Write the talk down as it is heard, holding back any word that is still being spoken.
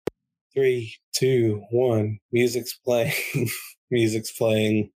Three, two, one. Music's playing. Music's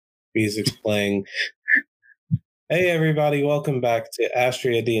playing. Music's playing. Hey everybody, welcome back to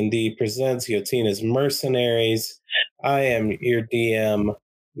Astria D&D presents Yotina's Mercenaries. I am your DM,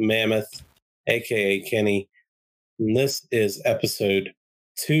 Mammoth, aka Kenny. And this is episode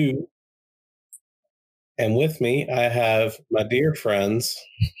 2. And with me, I have my dear friends.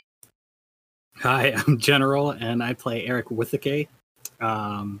 Hi, I'm General, and I play Eric Withake.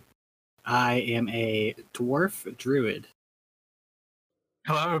 I am a dwarf druid.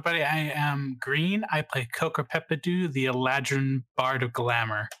 Hello, everybody. I am Green. I play Coca Pepidoo, the Eladrin Bard of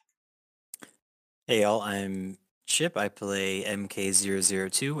Glamour. Hey, y'all. I'm Chip. I play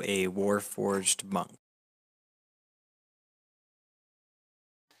MK002, a Warforged monk.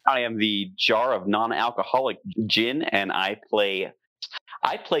 I am the Jar of Non-Alcoholic Gin, and I play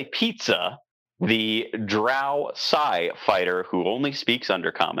Pizza, the Drow Psi fighter who only speaks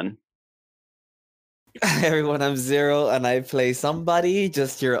Undercommon. Hi everyone, I'm Zero, and I play somebody,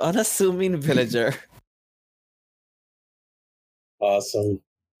 just your unassuming villager. Awesome.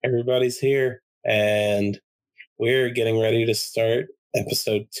 Everybody's here, and we're getting ready to start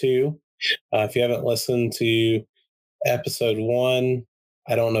episode 2. If you haven't listened to episode 1,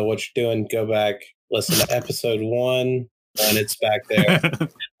 I don't know what you're doing. Go back, listen to episode 1, and it's back there.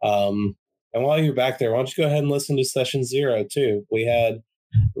 And while you're back there, why don't you go ahead and listen to session 0 too? We had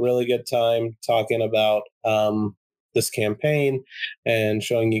a really good time talking about this campaign and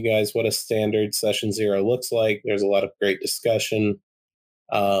showing you guys what a standard session 0 looks like. There's a lot of great discussion.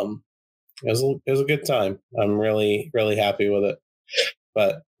 It was a good time. I'm really, really happy with it.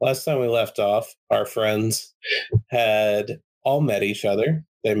 But last time we left off, our friends had all met each other.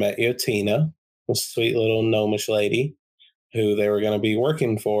 They met Yotina, a sweet little gnomish lady who they were going to be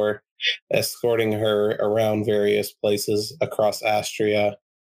working for, escorting her around various places across Astria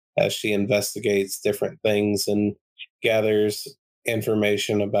as she investigates different things and gathers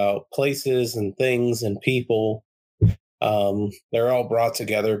information about places and things and people. They're all brought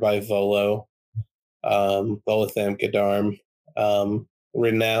together by Volo, Volotham Gadarm,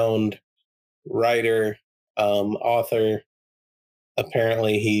 renowned writer, author.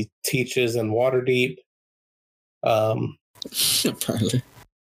 Apparently he teaches in Waterdeep. Apparently.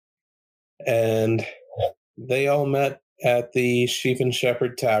 And they all met at the Sheep and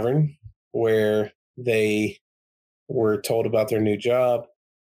Shepherd Tavern, where they were told about their new job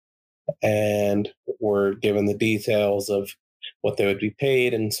and were given the details of what they would be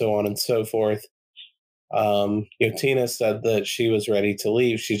paid and so on and so forth. Yotina said that she was ready to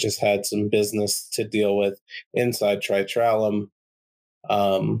leave. She just had some business to deal with inside Tritrallum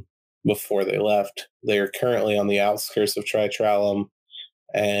before they left. They are currently on the outskirts of Tritrallum,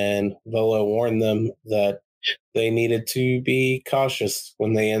 and Volo warned them that they needed to be cautious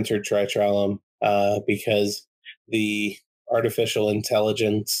when they entered Tritrallum because the artificial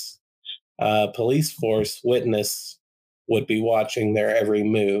intelligence police force Witness would be watching their every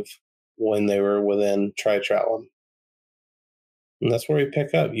move when they were within Tritrallum. And that's where we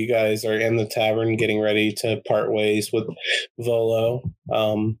pick up. You guys are in the tavern getting ready to part ways with Volo.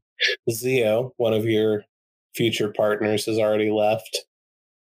 Zio, one of your future partners, has already left.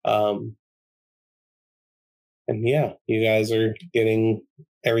 And yeah, you guys are getting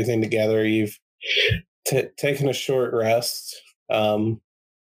everything together. You've taken a short rest,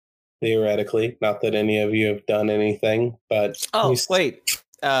 theoretically. Not that any of you have done anything, but... Wait.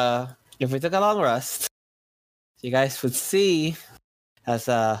 If we took a long rest, you guys would see as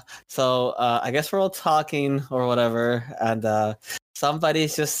I guess we're all talking or whatever, and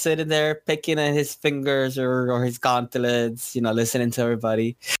somebody's just sitting there picking at his fingers or his gauntlets, listening to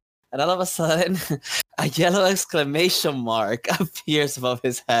everybody. And all of a sudden, a yellow exclamation mark appears above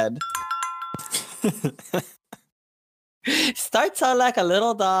his head. Starts out like a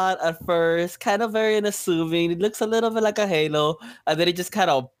little dot at first, kind of very unassuming. It looks a little bit like a halo, and then it just kind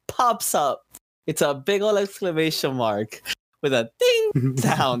of pops up. It's a big old exclamation mark with a ding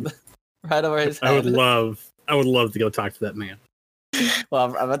sound right over his head. I would love to go talk to that man.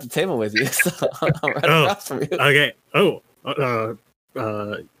 Well, I'm at the table with you, so I'm right across from you. Okay.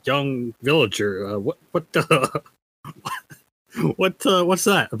 Young villager. What's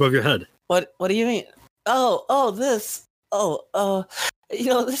that above your head? What do you mean? This.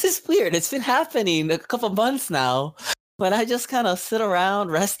 This is weird. It's been happening a couple months now. When I just kind of sit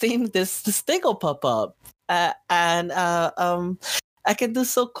around resting, this thing will pop up, and I can do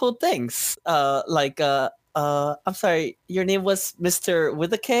so cool things. I'm sorry, your name was Mr.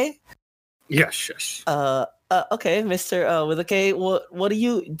 Withake? Yes. Okay, Mr. Withake. What do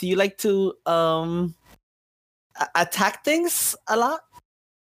you like to attack things a lot?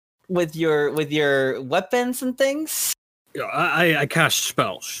 with your weapons and things? Yeah, I cast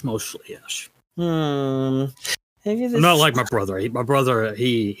spells mostly. Yes. Maybe this. I'm not like my brother. My brother,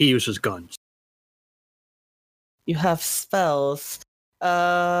 he uses guns. You have spells.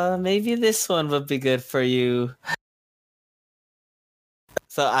 Maybe this one would be good for you.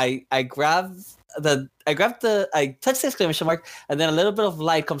 So I touch the exclamation mark, and then a little bit of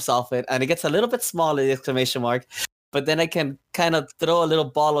light comes off it, and it gets a little bit smaller, the exclamation mark. But then I can kind of throw a little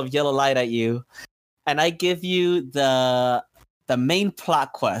ball of yellow light at you, and I give you the main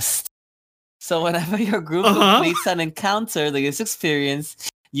plot quest. So whenever your group completes an encounter that is experienced,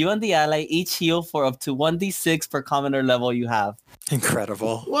 you and the ally each heal for up to 1d6 per commoner level you have.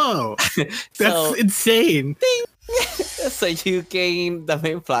 Incredible. Whoa, that's insane. So you gain the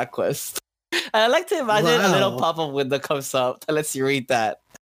main plot quest. I like to imagine a little pop-up window comes up that lets you read that.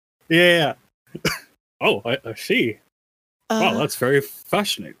 Yeah. Oh, I see. Wow, that's very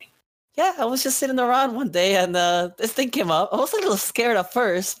fascinating. Yeah, I was just sitting around one day and this thing came up. I was a little scared at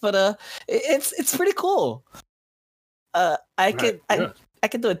first, but it's pretty cool. I can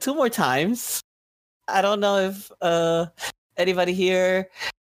do it 2 more times. I don't know if anybody here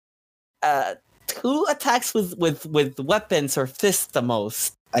who attacks with weapons or fists the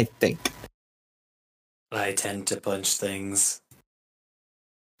most, I think. I tend to punch things.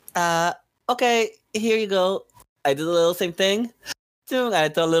 Okay, here you go. I did a little same thing. I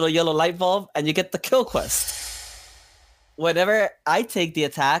throw a little yellow light bulb, and you get the kill quest. Whenever I take the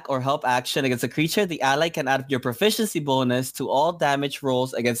attack or help action against a creature, the ally can add your proficiency bonus to all damage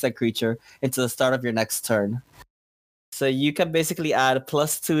rolls against that creature until the start of your next turn. So you can basically add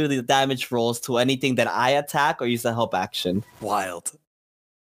 +2 to the damage rolls to anything that I attack or use a help action. Wild.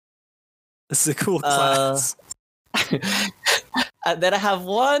 This is a cool class. And then I have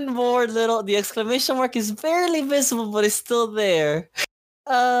one more little. The exclamation mark is barely visible, but it's still there.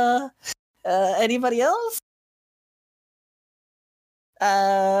 Anybody else?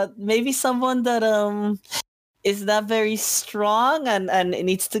 Maybe someone that is not very strong and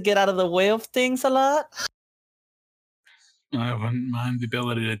needs to get out of the way of things a lot. I wouldn't mind the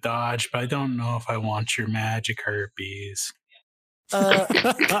ability to dodge, but I don't know if I want your magic herpes. That's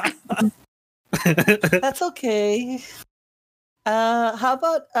okay. How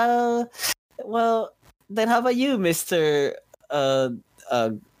about well, then how about you, Mr.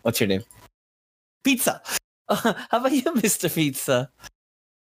 What's your name? Pizza. How about you, Mr. Pizza?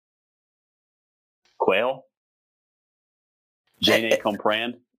 Quail? Je ne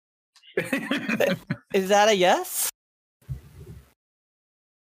comprend? Is that a yes?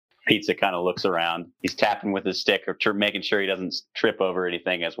 Pizza kind of looks around. He's tapping with his stick or making sure he doesn't trip over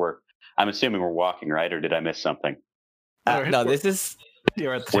anything as I'm assuming we're walking, right? Or did I miss something? No, this is...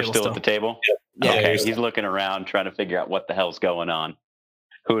 You're at the We're table still at the table? Yeah. Okay, he's looking around trying to figure out what the hell's going on.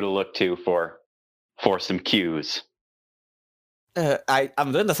 Who to look to for some cues.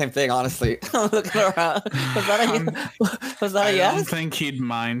 I'm doing the same thing, honestly. I'm looking around. Was that a yes? I don't think he'd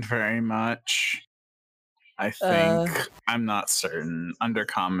mind very much. I think I'm not certain.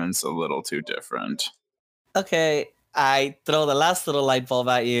 Undercommon's a little too different. Okay, I throw the last little light bulb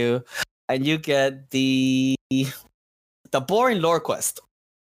at you, and you get the boring lore quest.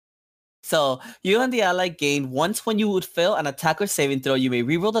 So you and the ally gain once when you would fail an attack or saving throw, you may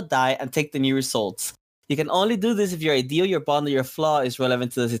reroll the die and take the new results. You can only do this if your ideal, your bond, or your flaw is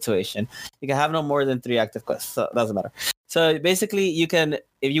relevant to the situation. You can have no more than 3 active quests, so it doesn't matter. So basically, you can,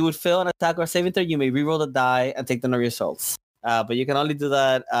 if you would fail an attack or saving throw, you may reroll the die and take the new results. But you can only do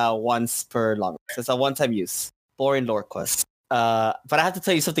that once per long. So it's a one-time use. Boring lore quest. But I have to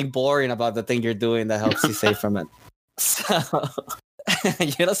tell you something boring about the thing you're doing that helps you save from it. So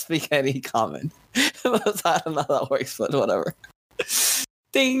you don't speak any common. I don't know how that works, but whatever.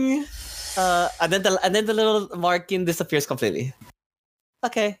 Ding. And then the little marking disappears completely.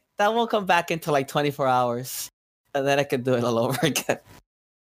 Okay, that won't come back into like 24 hours, and then I can do it all over again.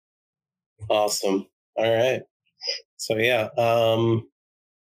 Awesome. All right. So yeah.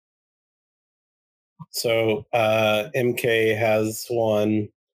 So MK has one.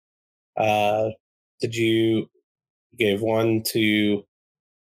 Did you give one to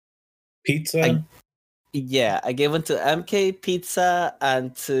Pizza? I gave one to MK, Pizza,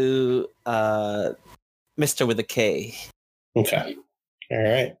 and to Mr. with a K. Okay. All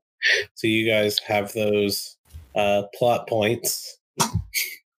right. So you guys have those plot points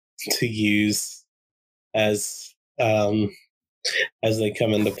to use as they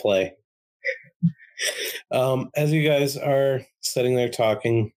come into play. As you guys are sitting there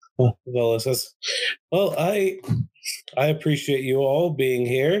talking, Villa says, "Well, I appreciate you all being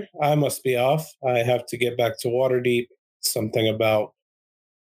here. I must be off. I have to get back to Waterdeep. Something about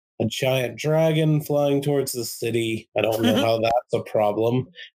a giant dragon flying towards the city. I don't know how that's a problem.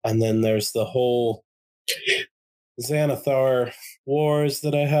 And then there's the whole Xanathar wars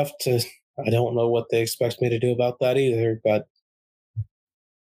that I have to. I don't know what they expect me to do about that either, but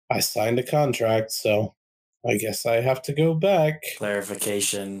I signed a contract, so I guess I have to go back.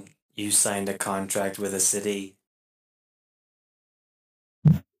 Clarification, you signed a contract with a city.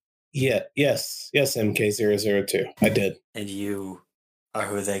 Yeah, yes, MK002. I did. And you are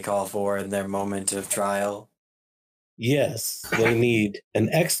who they call for in their moment of trial. Yes, they need an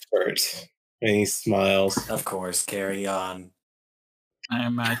expert. And he smiles. Of course, carry on. I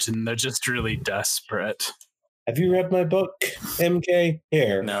imagine they're just really desperate. Have you read my book, MK?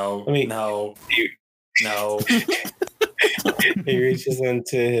 Here. No, I mean, no. He reaches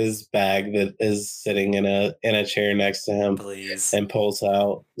into his bag that is sitting in a chair next to him. Please. And pulls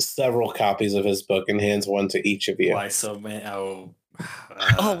out several copies of his book and hands one to each of you. Why so many? Oh.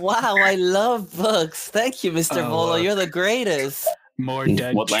 Oh wow, I love books. Thank you, Mr. Volo. You're the greatest. More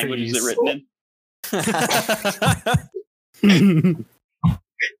dead What trees. language is it written in?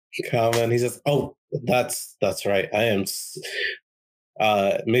 Comment. He says, "Oh, that's right. I am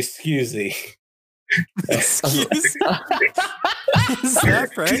m'excusez." Excuse me. Is that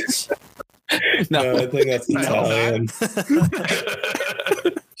French? No, I think that's Italian.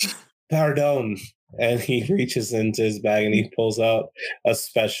 Pardon. And he reaches into his bag and he pulls out a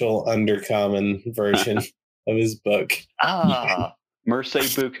special undercommon version of his book. Ah, merci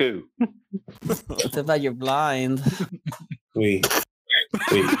beaucoup. What about you're blind? We.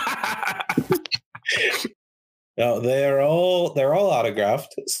 No, they're all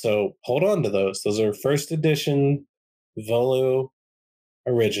autographed. So hold on to those. Those are first edition Volo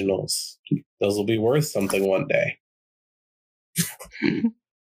originals. Those will be worth something one day.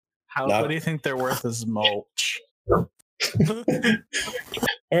 What do you think they're worth as mulch? All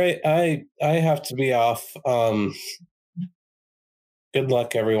right, I have to be off. Good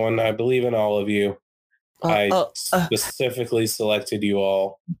luck, everyone. I believe in all of you. I specifically selected you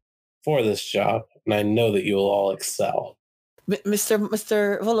all for this job, and I know that you will all excel.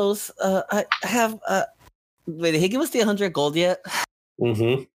 Mr. Volos, I have wait, did he give us the 100 gold yet?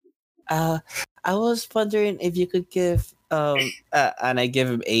 Mm-hmm. I was wondering if you could give and I give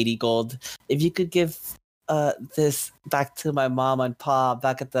him 80 gold. If you could give this back to my mom and pa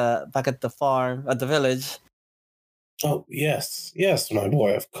back at the farm at the village. Oh yes, my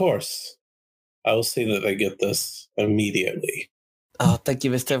boy. Of course, I will see that they get this immediately. Oh, thank you,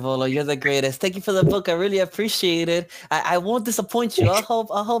 Mr. Volo. You're the greatest. Thank you for the book. I really appreciate it. I won't disappoint you. I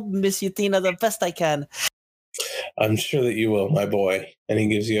hope Miss Yutina the best I can. I'm sure that you will, my boy. And he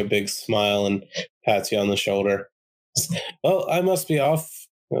gives you a big smile and pats you on the shoulder. Well, I must be off.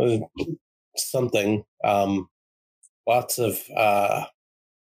 Something. Lots of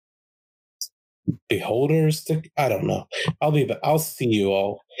beholders to. I don't know. I'll see you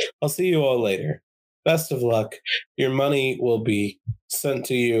all. I'll see you all later. Best of luck. Your money will be sent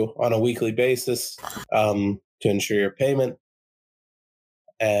to you on a weekly basis to ensure your payment.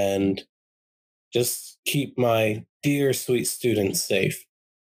 And just keep my dear sweet students safe.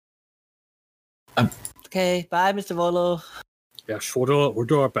 Okay, bye, Mr. Volo. Yes, we'll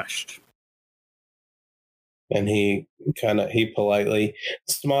do our best. And he politely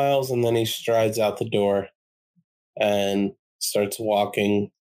smiles and then he strides out the door and starts walking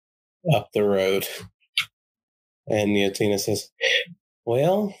up the road. And Yutina says,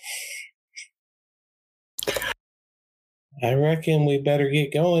 well, I reckon we better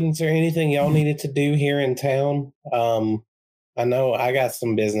get going. Is there anything y'all needed to do here in town? I know I got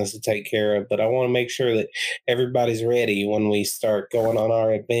some business to take care of, but I want to make sure that everybody's ready when we start going on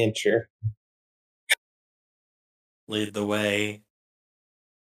our adventure. Lead the way.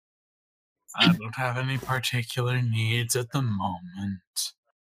 I don't have any particular needs at the moment.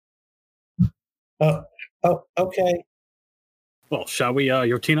 Oh, okay. Well, shall we,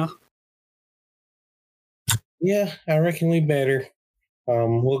 Yutina? Yeah, I reckon we better.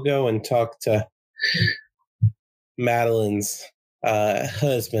 We'll go and talk to Madeline's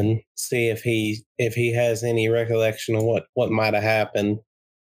husband, see if he has any recollection of what might have happened.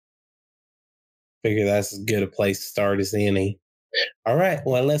 Figure that's as good a place to start as any. All right,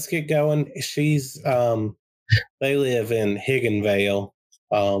 well, let's get going. She's they live in Higginvale,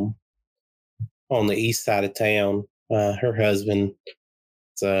 on the east side of town. Her husband,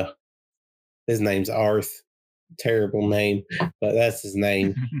 his name's Arth. Terrible name, but that's his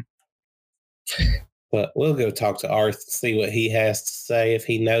name. But we'll go talk to Arth, see what he has to say, if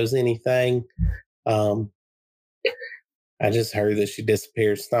he knows anything. I just heard that she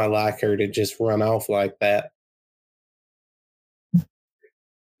disappeared. It's not like her to just run off like that.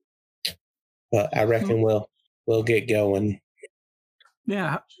 but I reckon we'll get going.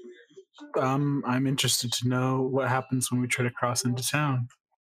 Yeah. I'm interested to know what happens when we try to cross into town.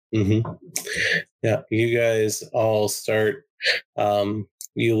 Mm-hmm. Yeah, you guys all start.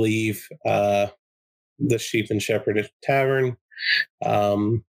 You leave the Sheep and Shepherd Tavern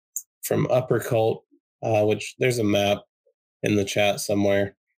from Upper Cult, which there's a map in the chat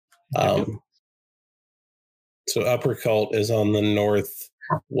somewhere. So Upper Cult is on the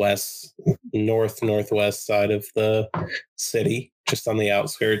northwest side of the city, just on the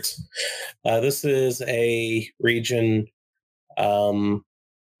outskirts. This is a region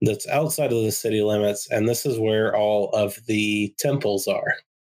that's outside of the city limits, and this is where all of the temples are.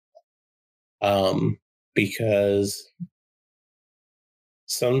 Because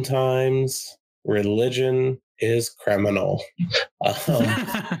sometimes religion is criminal.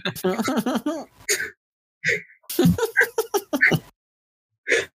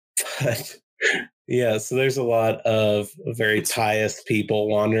 But yeah, so there's a lot of very pious people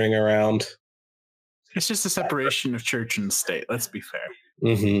wandering around. It's just a separation of church and state. Let's be fair.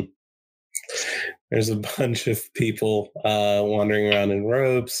 Mm-hmm. There's a bunch of people wandering around in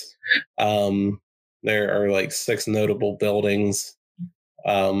robes. There are like 6 notable buildings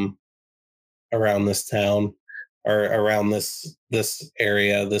around this town, or around this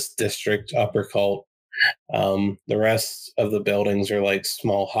area, this district, Upper Cult. The rest of the buildings are like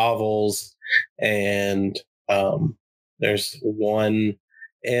small hovels, and there's one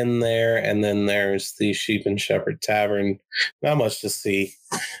in there, and then there's the Sheep and Shepherd Tavern. Not much to see,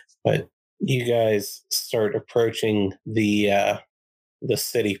 but you guys start approaching the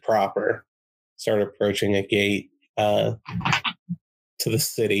city proper. Start approaching a gate to the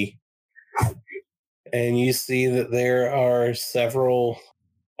city, and you see that there are several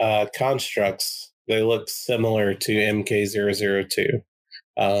constructs. They look similar to MK002.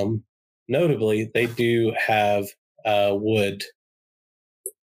 Notably, they do have wood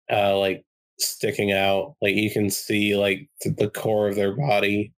like sticking out. Like you can see like the core of their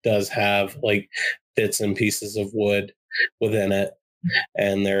body does have like bits and pieces of wood within it,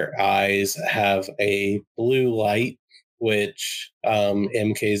 and their eyes have a blue light, which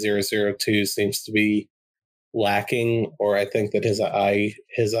MK002 seems to be lacking, or I think that his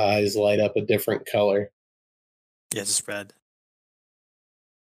eyes light up a different color. Yeah, just red.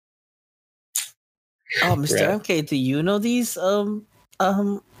 Oh, Mr. Red. MK, do you know these other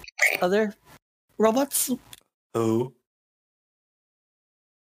robots? Who?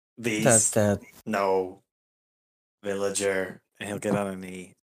 These? No. Villager. And he'll get on a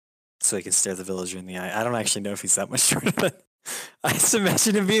knee so he can stare the villager in the eye. I don't actually know if he's that much shorter, but I just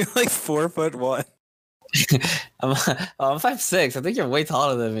imagine him being like 4'1". I'm 5'6". I think you're way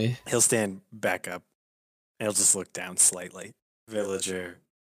taller than me. He'll stand back up and he'll just look down slightly. Villager.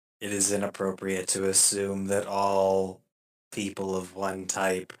 It is inappropriate to assume that all people of one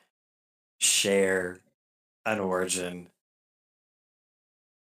type share an origin.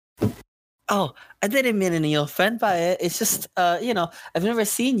 Oh, I didn't mean any offense by it. It's just, I've never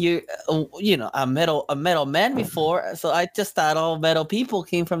seen you, a metal man before. So I just thought all metal people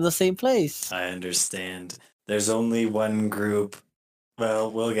came from the same place. I understand. There's only one group. Well,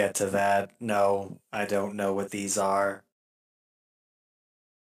 we'll get to that. No, I don't know what these are.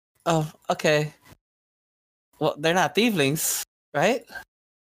 Oh, okay. Well, they're not thieflings, right?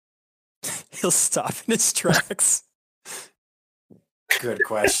 He'll stop in his tracks. Good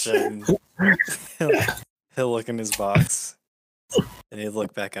question. He'll look in his box and he'll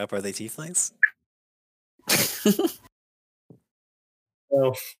look back up. Are they tieflings?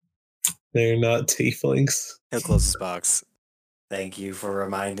 No, they're not tieflings. He'll close his box. Thank you for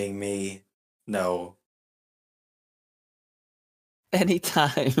reminding me. No.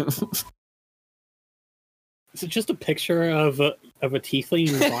 Anytime. Is it just a picture of a tiefling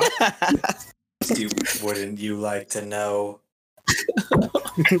in the box? Wouldn't you like to know?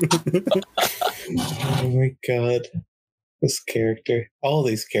 Oh my god. This character. All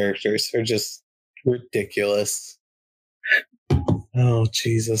these characters are just ridiculous. Oh,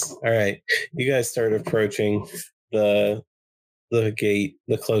 Jesus. All right. You guys start approaching the gate,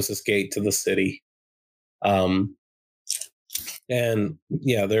 the closest gate to the city. And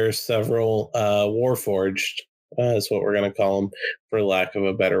yeah, there are several Warforged, is what we're going to call them, for lack of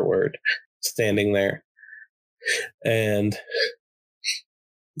a better word, standing there. And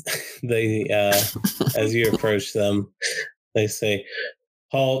they, as you approach them, they say,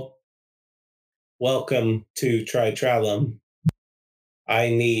 "Halt, welcome to Tritralum. I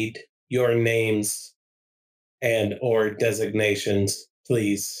need your names and or designations,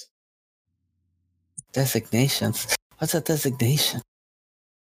 please." Designations? What's a designation?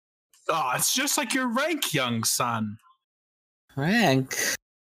 Oh, it's just like your rank, young son. Rank?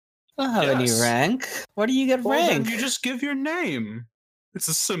 I don't have any Yes. rank. Where do you get Well, rank? then you just give your name. It's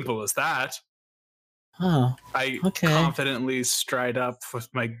as simple as that. Oh, I Okay. confidently stride up with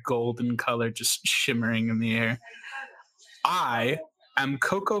my golden color just shimmering in the air. I am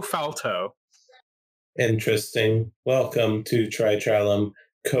Coco Falto. Interesting. Welcome to Tritralum,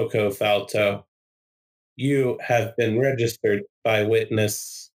 Coco Falto. You have been registered by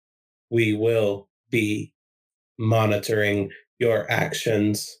Witness. We will be monitoring your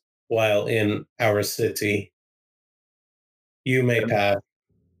actions while in our city. You may pass.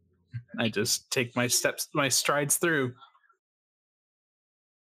 I just take my strides through.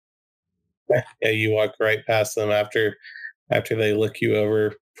 Yeah, you walk right past them after they look you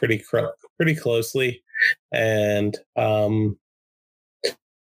over pretty closely, and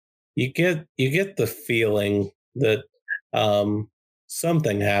you get the feeling that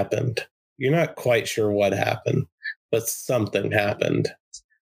something happened. You're not quite sure what happened, but something happened.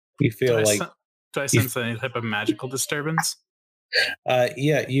 You feel Do I sense any type of magical disturbance?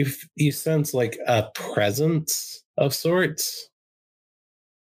 Yeah, you sense like a presence of sorts,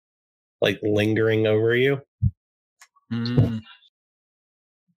 like lingering over you.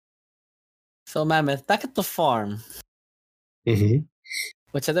 So, Mammoth, back at the farm, Mm-hmm.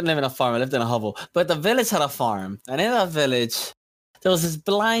 which I didn't live in a farm, I lived in a hovel, but the village had a farm. And in that village, there was this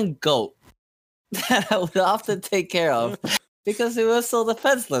blind goat that I would often take care of because it was so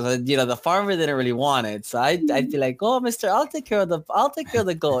defenseless. And, the farmer didn't really want it. So I'd be like, oh, mister, I'll take care of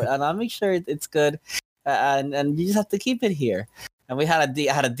the goat and I'll make sure it's good. And you just have to keep it here. And we had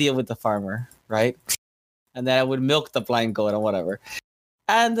I had a deal with the farmer, right? And then I would milk the blind goat or whatever.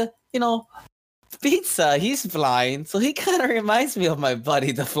 And, Pizza, he's blind, so he kind of reminds me of my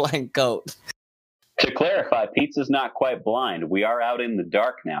buddy, the blind goat. To clarify, Pizza's not quite blind. We are out in the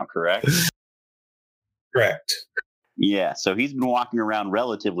dark now, correct? Correct. Yeah, so he's been walking around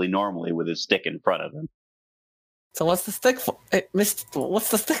relatively normally with his stick in front of him. So what's the stick for?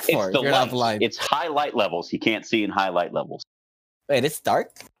 What's the stick for? It's the You're light. not blind. It's high light levels. He can't see in high light levels. Wait, it's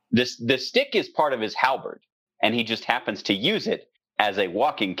dark? The stick is part of his halberd, and he just happens to use it as a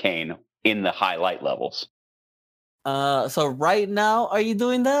walking cane in the high light levels. So right now, are you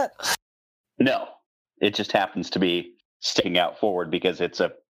doing that? No, it just happens to be sticking out forward because it's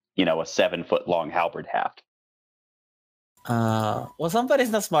a 7-foot long halberd haft. Well, somebody's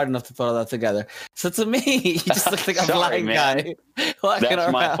not smart enough to put all that together. So to me, you just look like a Sorry, blind man. guy walking That's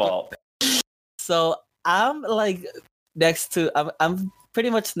around. my fault. So I'm like I'm pretty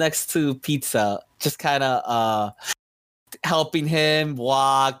much next to Pizza, just kind of helping him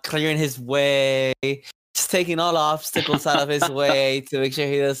walk, clearing his way, just taking all obstacles out of his way to make sure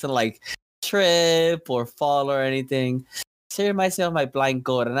he doesn't trip or fall or anything. So it reminds me of my blind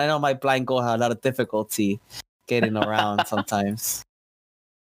goat, and I know my blind goat had a lot of difficulty getting around sometimes.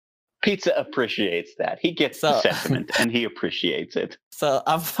 Pizza appreciates that. He gets the sentiment, and he appreciates it. So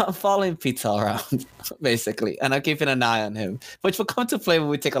I'm following Pizza around, basically, and I'm keeping an eye on him, which will come to play when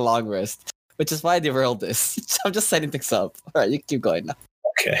we take a long rest, which is why I derailed this. I'm just setting things up. All right, you keep going now.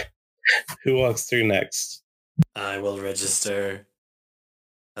 Okay. Who walks through next? I will register.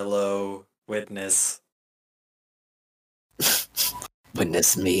 Hello, witness.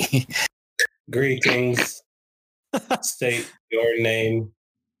 Witness me. Greetings. State your name.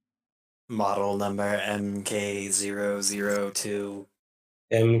 Model number MK002.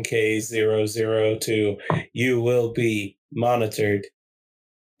 MK002. You will be monitored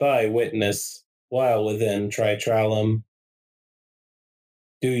by Witness while within Tritralum.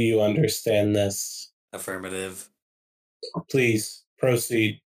 Do you understand this? Affirmative. Please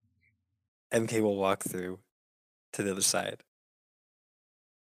proceed. MK will walk through to the other side.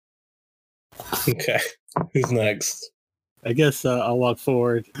 Okay. Who's next? I guess I'll walk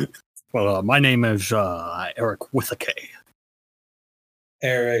forward. Well, my name is Eric with a K.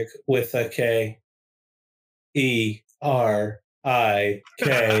 Eric with a K. E-R-I-K.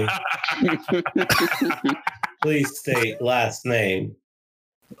 Please state last name.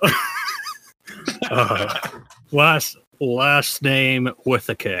 Last name with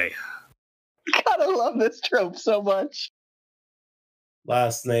a K. God, I love this trope so much.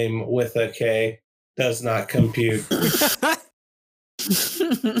 Last name with a K does not compute. At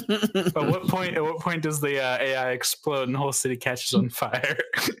what point does the AI explode and the whole city catches on fire?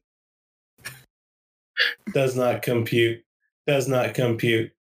 Does not compute. Does not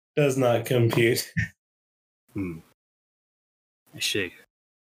compute. Does not compute. I see.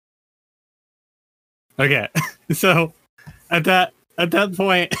 Okay, so at that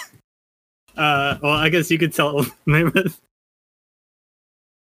point, well, I guess you could tell Mammoth.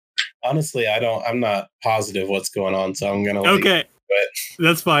 honestly, I'm not positive what's going on, so I'm gonna Okay,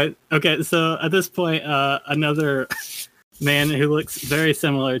 that's fine. Okay, so at this point, another man who looks very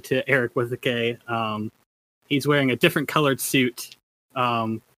similar to Eric with a K. He's wearing a different colored suit.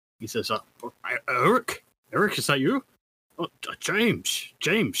 He says, Eric, is that you? Oh, James,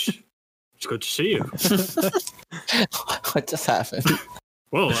 it's good to see you. What just happened?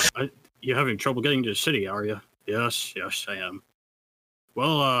 Well, you're having trouble getting to the city, are you? Yes, I am.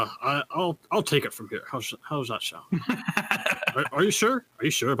 Well, I'll take it from here. How's that sound? Are you sure? Are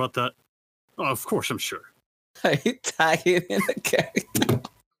you sure about that? Oh, of course I'm sure. Are you tagging in the character?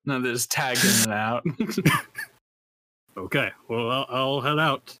 No, they're just tagging it out. Okay, well, I'll head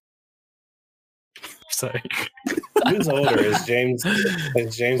out. Sorry. Who's older? Is James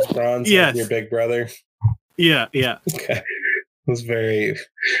Bronze Yes. your big brother? Yeah. Okay. It was very,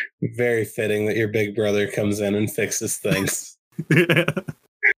 very fitting that your big brother comes in and fixes things.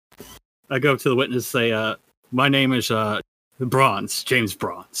 I go up to the witness and say, my name is Bronze, James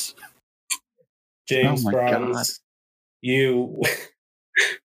Bronze. James Oh my Bronze, God. you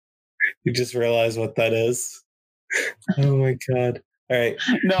just realize what that is. Oh my God. All right.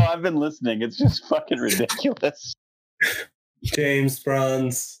 No, I've been listening. It's just fucking ridiculous. James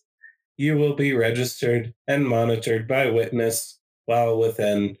Bronze, you will be registered and monitored by witness while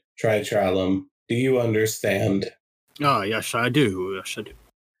within Tritralum. Do you understand? Oh, yes, I do. Yes, I do.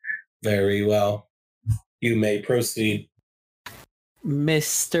 Very well. You may proceed.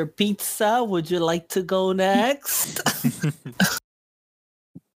 Mr. Pizza, would you like to go next?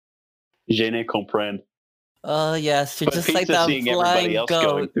 Je ne comprends. Yes, you're But just Pizza like that seeing everybody flying else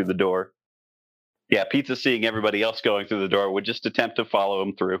going goat. through the door. Yeah, Pizza seeing everybody else going through the door would just attempt to follow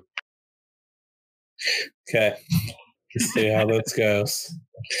him through. Okay. Let's see how this goes.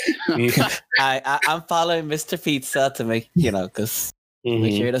 You- I'm following Mr. Pizza to make because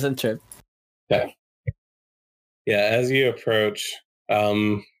make Mhm. sure he doesn't trip. Yeah, as you approach,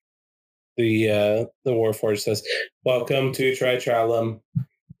 the Warforged says, "Welcome to Tritralum.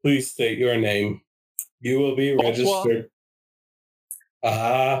 Please state your name. You will be Bonsoir. registered."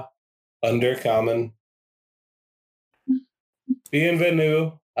 Undercommon.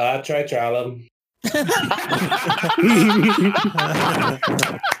 Bienvenue à Tritralum.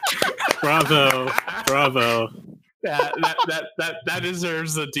 Bravo. That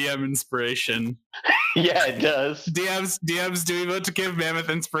deserves a DM inspiration. Yeah, it does. DMs, do we vote to give Mammoth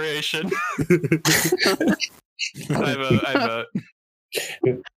inspiration? I vote.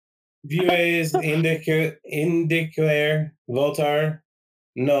 Veuillez indiquer votre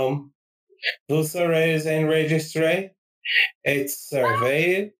nom. Vous serez enregistré et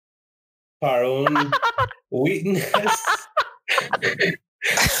surveillé par un witness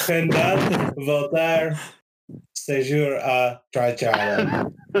pendant votre séjour à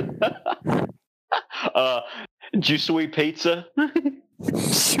Tritralum. Juicy Pizza.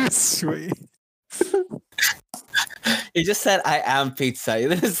 Sweet. You just said I am pizza. You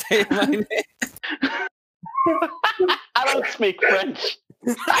didn't say my name. I don't speak French.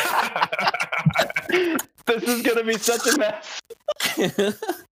 This is gonna be such a mess.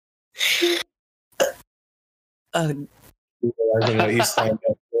 Realizing what you signed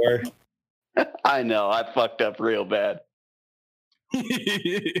up for. I know, I fucked up real bad. Yeah,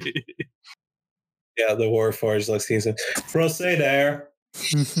 the Warforged looks he said, "Proceder."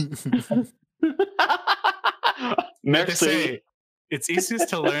 Like they Merci. say, it's easiest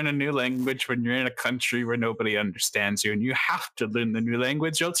to learn a new language when you're in a country where nobody understands you, and you have to learn the new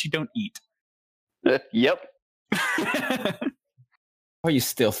language, or else you don't eat. Yep. Or you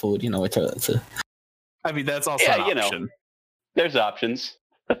steal food, which are the two. I mean, that's also Yeah, an option. There's options.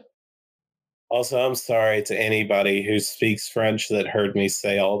 Also, I'm sorry to anybody who speaks French that heard me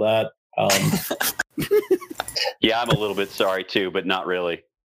say all that. Yeah, I'm a little bit sorry too, but not really.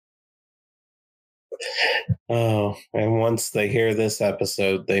 Oh, and once they hear this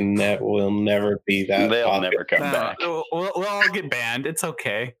episode, they will never be that. They'll popular. never come No, back. we'll all get banned. It's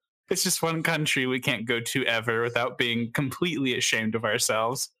okay. It's just one country we can't go to ever without being completely ashamed of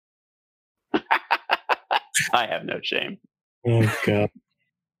ourselves. I have no shame. Oh God.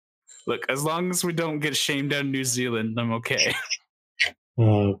 Look, as long as we don't get shamed out of New Zealand, I'm okay.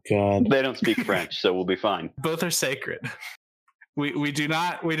 Oh God. They don't speak French, so we'll be fine. Both are sacred. We do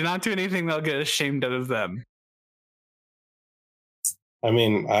not do anything that'll get us shamed out of them. I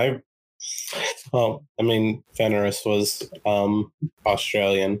mean, Fenris was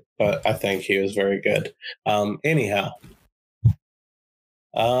Australian, but I think he was very good. Anyhow.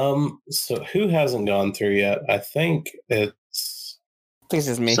 So who hasn't gone through yet? I think it's This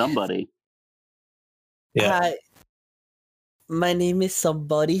is me. Somebody. yeah. Hi. My name is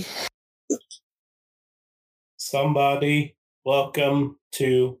Somebody. Somebody, welcome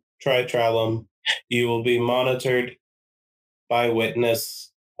to Tritralum. You will be monitored by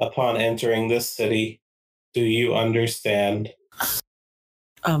witness upon entering this city. Do you understand?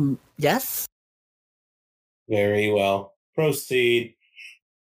 Yes. Very well. Proceed.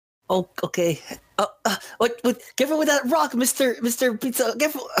 Oh, okay. What? Careful with that rock, Mister Pizza.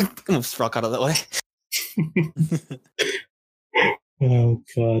 Careful. Move this rock out of the way. Oh,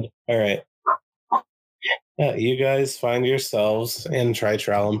 God. All right. You guys find yourselves in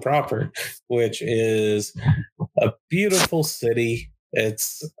Tritralum proper, which is a beautiful city.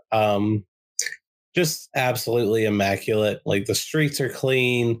 It's just absolutely immaculate. Like the streets are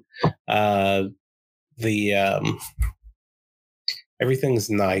clean. Everything's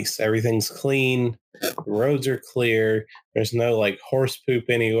nice. Everything's clean. The roads are clear. There's no like horse poop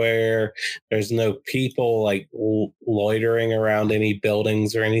anywhere. There's no people like loitering around any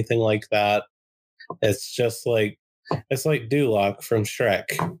buildings or anything like that. It's just like Duloc from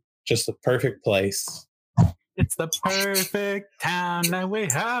Shrek. Just the perfect place. It's the perfect town that we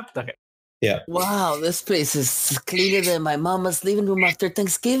have. Okay. Yeah. Wow, this place is cleaner than my mama's living room after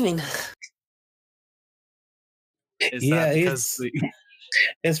Thanksgiving. Is that because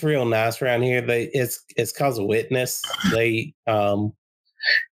it's real nice around here. It's cause of witness. They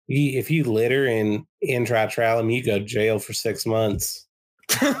if you litter in Tritralum, you go to jail for 6 months.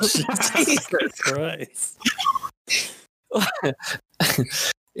 Jesus Christ.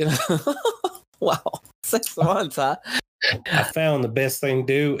 You know, wow, 6 months, huh? I found the best thing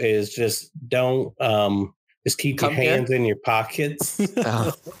to do is just don't just keep Come your hands in your pockets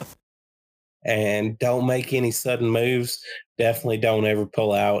and don't make any sudden moves. Definitely don't ever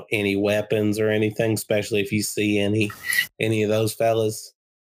pull out any weapons or anything, especially if you see any of those fellas.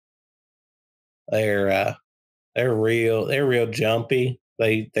 They're real jumpy.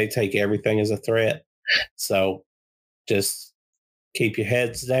 They take everything as a threat. So just keep your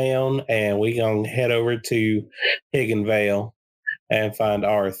heads down, and we gonna head over to Higginvale and find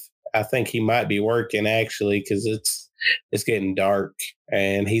Arth. I think he might be working actually because it's getting dark,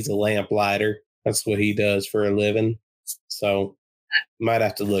 and he's a lamplighter. That's what he does for a living. So might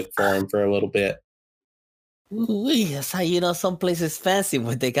have to look for him for a little bit. Ooh, that's how you know some places fancy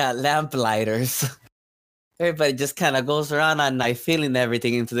when they got lamp-lighters. Everybody just kind of goes around at night feeling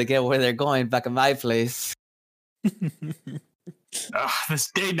everything until they get where they're going back at my place.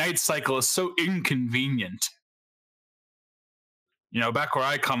 This day-night cycle is so inconvenient. You know, back where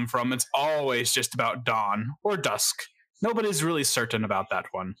I come from, it's always just about dawn or dusk. Nobody's really certain about that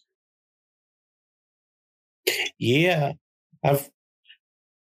one. Yeah, I've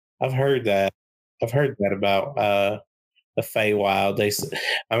heard that. I've heard that about the Feywild.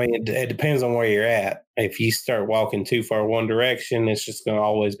 It depends on where you're at. If you start walking too far one direction, it's just going to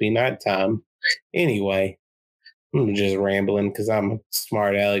always be nighttime. Anyway, I'm just rambling because I'm a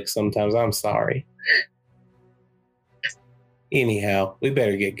smart aleck sometimes. I'm sorry. Anyhow, we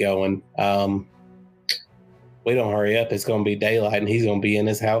better get going. We don't hurry up, it's going to be daylight, and he's going to be in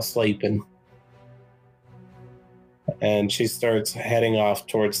his house sleeping. And she starts heading off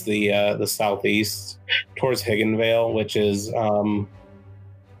towards the southeast, towards Higginvale, which is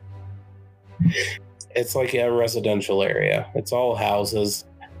it's like a residential area. It's all houses.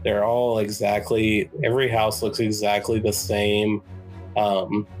 They're all every house looks exactly the same.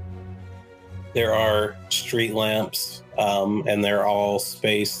 There are street lamps, and they're all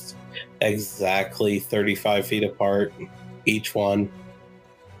spaced exactly 35 feet apart, each one.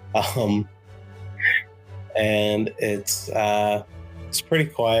 And it's pretty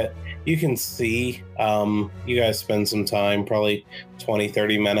quiet. You can see, you guys spend some time, probably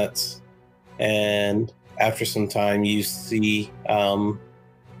 20-30 minutes, and after some time you see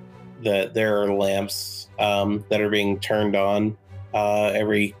that there are lamps that are being turned on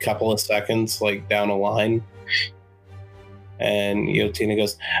every couple of seconds, like down a line. And Tina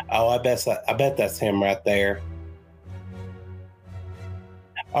goes, "Oh, I bet that's him right there."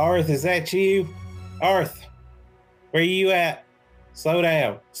 Arth, is that you? Arth, where you at? Slow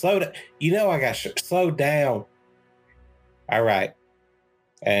down. You know I got slow down. All right.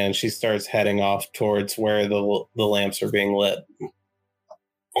 And she starts heading off towards where the lamps are being lit.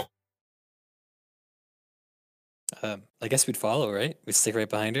 I guess we'd follow, right? We'd stick right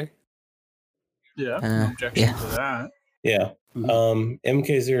behind her. Yeah, no objection to that. Yeah.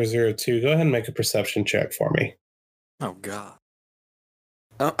 MK002, go ahead and make a perception check for me. Oh God.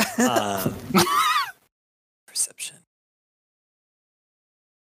 Perception.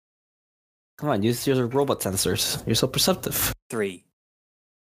 Come on, use your robot sensors. You're so perceptive. 3.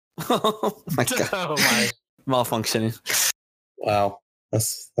 Oh my God. Oh my. Malfunctioning. Wow.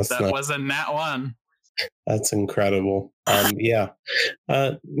 That's That nice. was a nat 1. That's incredible. Yeah.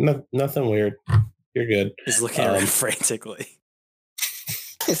 Nothing weird. You're good. He's looking around frantically.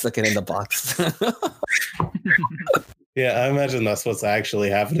 He's looking in the box. Yeah, I imagine that's what's actually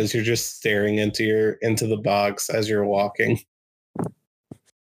happened is you're just staring into the box as you're walking.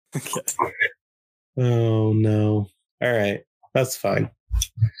 Okay. Oh no. All right. That's fine.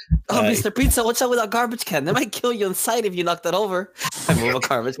 Oh, Mr. Pizza, watch out with that garbage can. They might kill you inside if you knock that over. I move a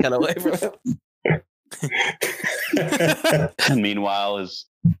garbage can away from him. And meanwhile,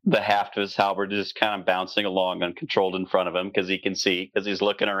 the haft of his halberd is just kind of bouncing along uncontrolled in front of him because he can see, because he's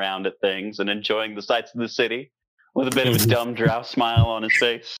looking around at things and enjoying the sights of the city with a bit of a dumb drow smile on his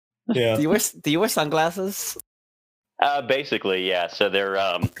face. Yeah. Do you wear sunglasses? Basically, yeah. So they're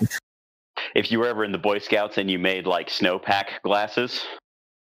if you were ever in the Boy Scouts and you made like snowpack glasses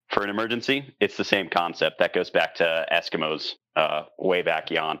for an emergency, it's the same concept. That goes back to Eskimos way back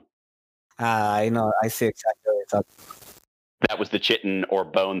yon. I know. I see exactly what you're talking about. That was the chitin or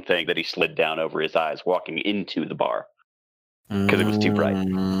bone thing that he slid down over his eyes walking into the bar because it was too bright.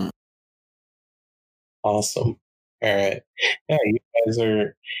 Awesome. All right. Yeah, you guys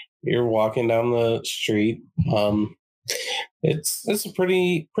you're walking down the street. It's a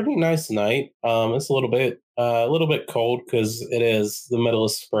pretty nice night. It's a little bit cold because it is the middle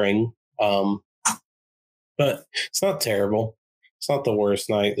of spring. But it's not terrible. It's not the worst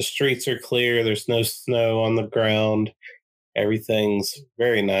night. The streets are clear. There's no snow on the ground. Everything's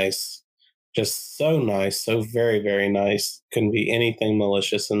very nice. Just so nice. So very, very nice. Couldn't be anything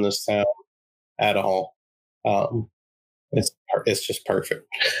malicious in this town at all. It's just perfect.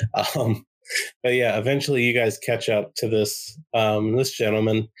 But yeah, eventually you guys catch up to this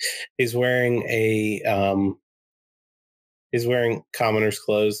gentleman. He's wearing commoner's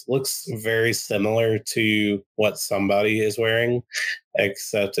clothes. Looks very similar to what somebody is wearing,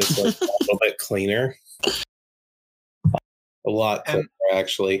 except it's like a little bit cleaner. A lot cleaner,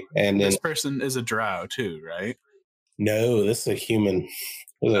 actually. And This then person is a drow too, right? no, this is a human.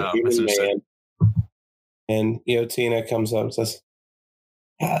 This is a Oh, human misunderstood. man. And Tina comes up and says,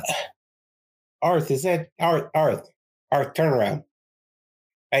 Arth, is that Arth? Arth, turn around.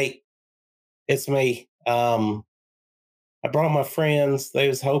 Hey, it's me. I brought my friends. I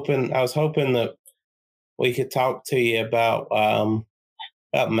was hoping that we could talk to you about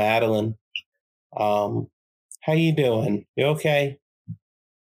Madeline. How you doing? You okay?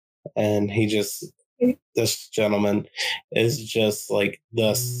 And this gentleman is just like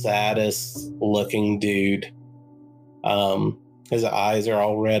the saddest looking dude. His eyes are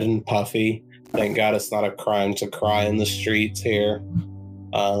all red and puffy. Thank God it's not a crime to cry in the streets here.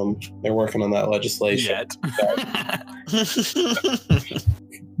 They're working on that legislation.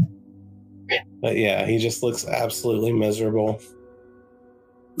 But yeah, he just looks absolutely miserable.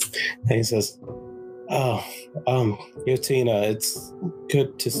 And he says, "Oh, Yotina, it's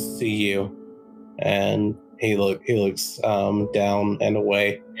good to see you." And he looks down and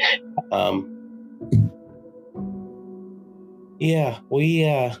away. Yeah,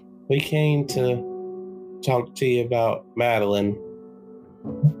 we came to talk to you about Madeline.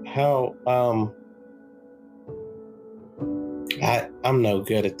 How I'm no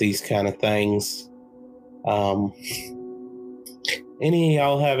good at these kind of things. Any of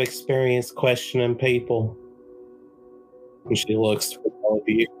y'all have experience questioning people? And she looks for all of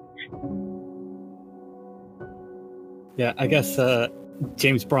you. Yeah, I guess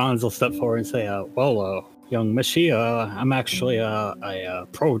James Bronze will step forward and say, young Mishi, I'm actually a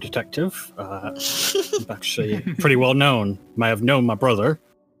pro detective. I'm actually pretty well known. You might have known my brother,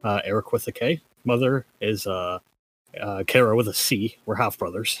 Eric with a K. Mother is Kara with a C. We're half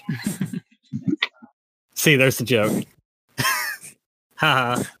brothers. See, there's the joke.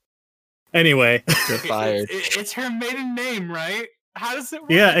 Haha. Anyway. You're fired. It's her maiden name, right? How does it work?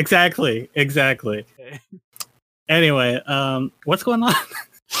 Yeah, exactly. Okay. Anyway, what's going on?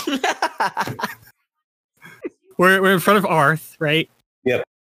 We're in front of Arth, right? Yep.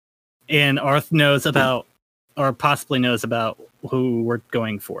 And Arth knows about, or possibly knows about, who we're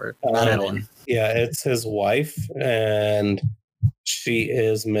going for. Madeline. Yeah, it's his wife, and she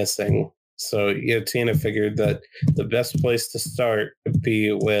is missing. So Tina figured that the best place to start would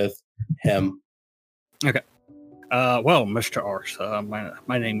be with him. Okay. Well, Mr. Arth,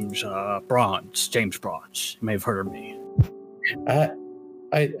 my name's Bronze, James Bronze. You may have heard of me.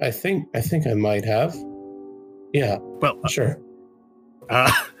 I think I might have. Yeah. Well, Sure.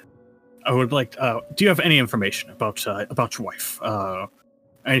 I would like. Do you have any information about your wife?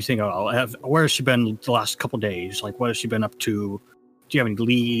 Anything at all? Where has she been the last couple days? Like, what has she been up to? Do you have any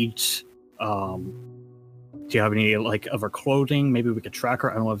leads? Do Do you have any like of her clothing? Maybe we could track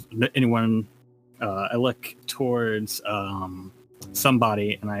her. I don't know if anyone. I look towards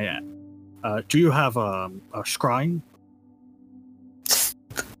somebody, and I. Do you have a shrine?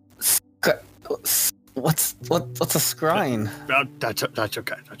 What's a scrine? That's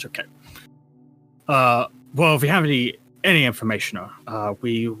okay. That's okay. Well, if you have any information,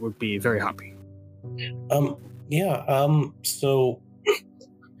 we would be very happy. Yeah. So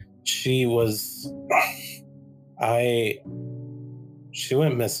she was. She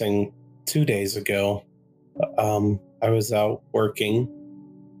went missing 2 days ago. I was out working,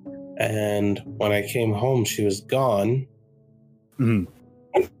 and when I came home, she was gone. Mm.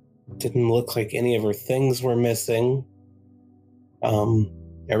 Didn't look like any of her things were missing.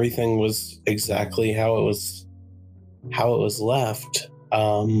 Everything was exactly how it was left.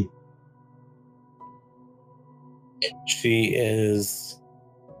 She's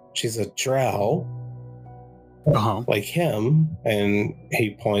a drow, like him, and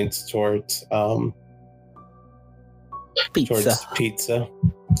he points towards Pizza. towards pizza.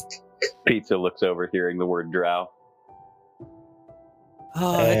 Pizza looks over, hearing the word drow.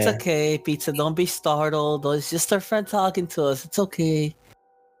 Oh, it's okay, Pizza. Don't be startled. It's just our friend talking to us. It's okay.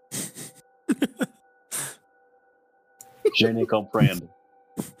 Je ne comprends.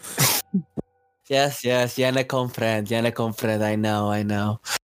 Yes, ya ne comprend. I know.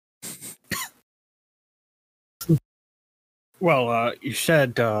 Well, you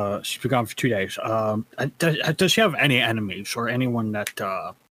said she's been gone for 2 days. Does she have any enemies or anyone that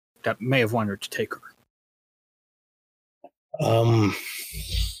may have wanted to take her?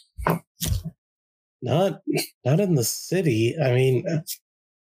 Not in the city. I mean,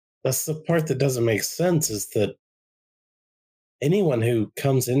 that's the part that doesn't make sense, is that anyone who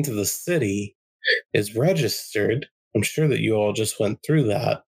comes into the city is registered. I'm sure that you all just went through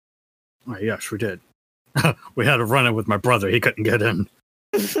that. Oh, yes, we did. We had a run-in with my brother. He couldn't get in.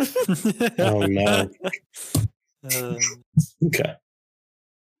 Oh no. Okay.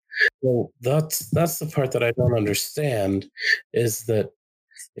 Well, that's the part that I don't understand, is that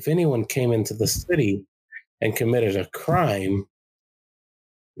if anyone came into the city and committed a crime,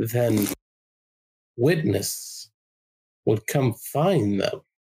 then witness would come find them.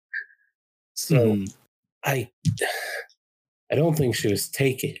 So I don't think she was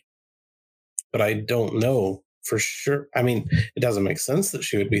taken, but I don't know for sure. I mean, it doesn't make sense that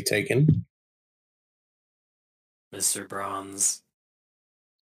she would be taken. Mr. Bronze,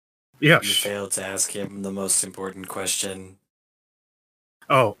 Yes. you failed to ask him the most important question.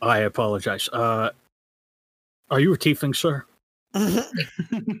 Oh, I apologize. Are you a tiefling, sir?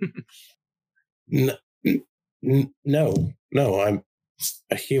 No, I'm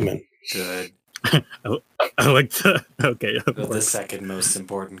a human. Good. I like to. Okay. But the second most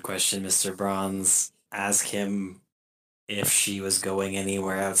important question, Mr. Bronze, ask him if she was going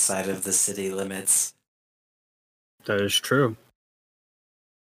anywhere outside of the city limits. That is true.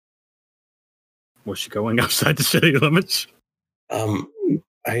 Was she going outside the city limits? I've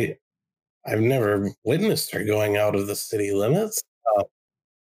never witnessed her going out of the city limits.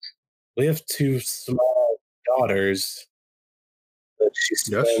 We have 2 small daughters that she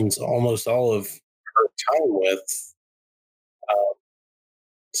spends almost all of her time with.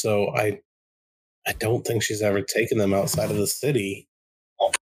 So I don't think she's ever taken them outside of the city.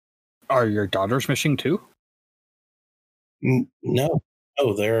 Are your daughters missing too? No,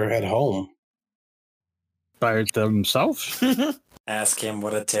 they're at home. By themselves? Ask him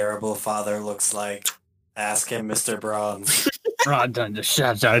what a terrible father looks like. Ask him, Mr. Bronze.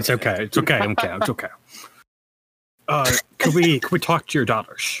 It's okay. It's okay. Could we talk to your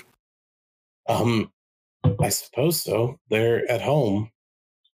daughters? I suppose so. They're at home.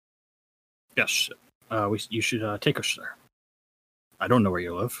 Yes. You should take us there. I don't know where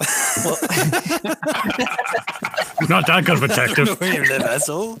you live. I'm not that good of a detective. I don't know where you live,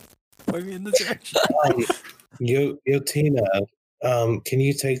 asshole. Point me in the direction. Yotina, can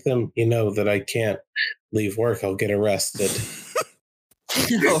you take them? You know that I can't leave work. I'll get arrested.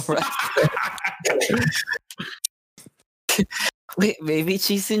 Wait, maybe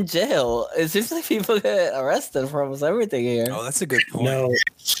she's in jail. It seems like people get arrested for almost everything here. Oh, that's a good point. No,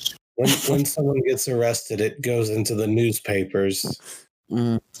 when someone gets arrested, it goes into the newspapers.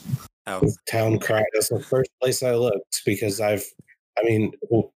 Oh. Town cry. That's the first place I looked, because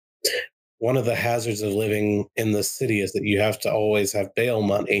one of the hazards of living in the city is that you have to always have bail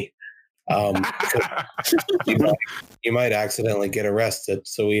money. You might accidentally get arrested.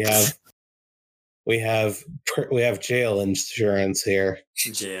 So we have jail insurance here.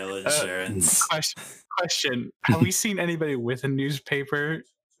 Jail insurance. Question: have we seen anybody with a newspaper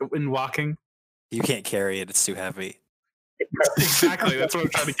in walking? You can't carry it; it's too heavy. Exactly. That's what I'm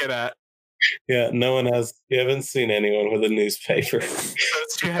trying to get at. Yeah, no one has. You haven't seen anyone with a newspaper. So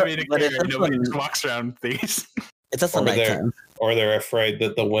it's too heavy to But carry. it's Nobody also- just walks around with these. It's also Or they're- nighttime. Or they're afraid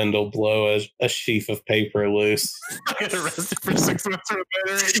that the wind will blow a sheaf of paper loose. I get arrested for 6 months for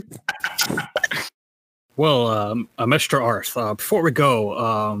littering. Well, Mr. Arth, before we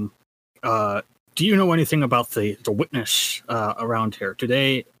go, do you know anything about the witness around here?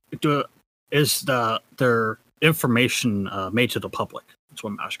 Is their information made to the public? That's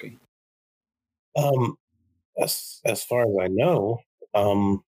what I'm asking. As far as I know,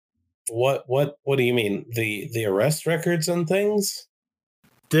 what do you mean? The arrest records and things?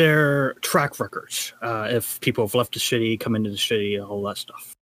 Their track records, if people have left the city, come into the city, all that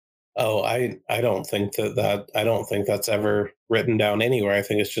stuff. Oh, I don't think I don't think that's ever written down anywhere. I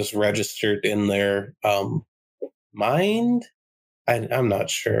think it's just registered in their mind. I'm not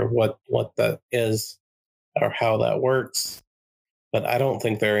sure what that is or how that works, but I don't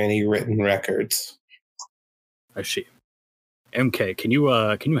think there are any written records. I see. MK, can you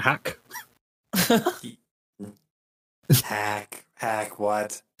hack? Hack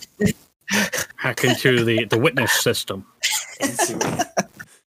what? Hack into the witness system.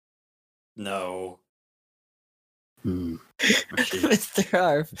 No. I see. Mr.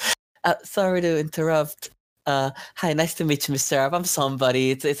 Arf. Sorry to interrupt. Hi, nice to meet you, Mr. Arf. I'm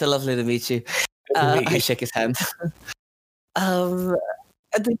somebody. It's a lovely to meet you. Good to meet I you. shake his hand.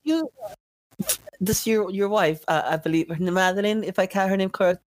 Does your wife, I believe, Madeline, if I count her name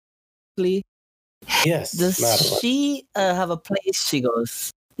correctly, Yes, does Madeline. she have a place she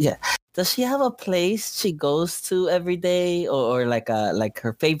goes? Yeah. Does she have a place she goes to every day, or like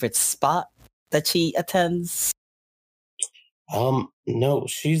her favorite spot that she attends? No,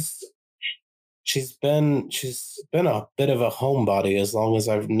 she's been a bit of a homebody as long as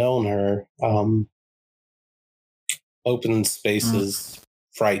I've known her. Open spaces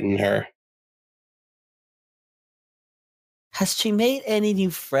frighten her. Has she made any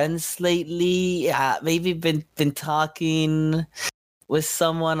new friends lately? Maybe been talking with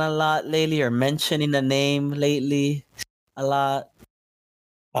someone a lot lately, or mentioning a name lately a lot.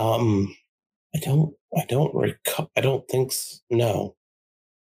 I don't recall. I don't think no.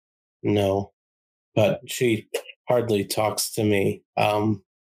 No, but she hardly talks to me.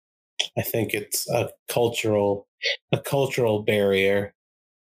 I think it's a cultural barrier.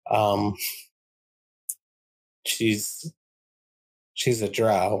 She's a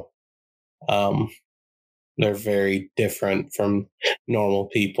drow. They're very different from normal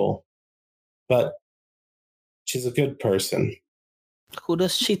people, but she's a good person. Who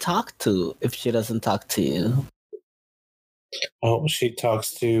does she talk to if she doesn't talk to you? Oh, she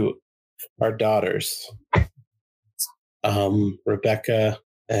talks to our daughters, Rebecca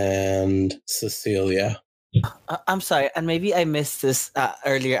and Cecilia. I'm sorry, and maybe I missed this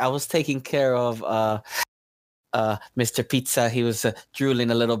earlier. I was taking care of Mr. Pizza. He was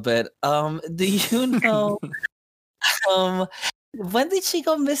drooling a little bit. Do you know? When did she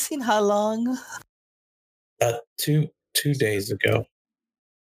go missing? How long? 2 days ago.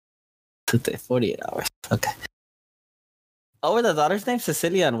 48 hours. Okay. Oh, were the daughter's name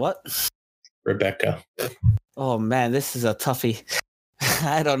Cecilia and what? Rebecca. Oh man, this is a toughie.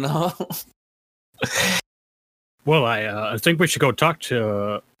 I don't know. Well, I think we should go talk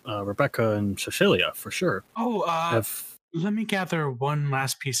to Rebecca and Cecilia for sure. Oh, If let me gather one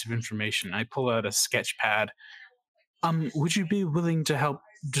last piece of information. I pull out a sketch pad. Would you be willing to help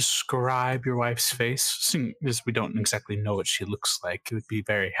describe your wife's face? Seeing as we don't exactly know what she looks like, it would be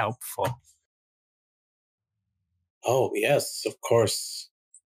very helpful. Oh, yes, of course.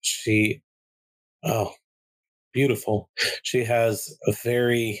 Beautiful. She has a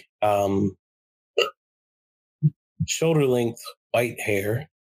very shoulder length white hair,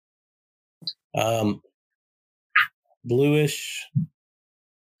 bluish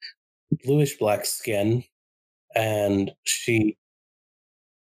black skin, and she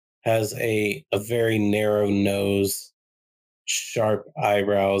has a very narrow nose, sharp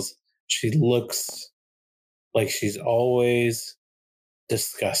eyebrows. She looks like she's always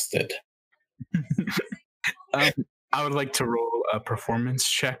disgusted. I would like to roll a performance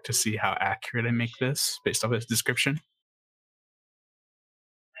check to see how accurate I make this based off this description.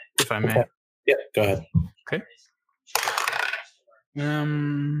 If I may. Okay. Yeah, go ahead. Okay.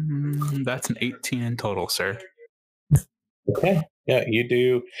 That's an 18 in total, sir. Okay. Yeah, you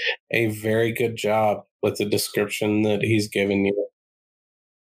do a very good job with the description that he's given you.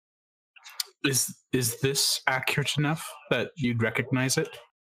 Is this accurate enough that you'd recognize it?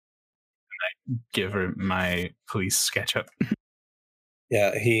 And I give her my police SketchUp.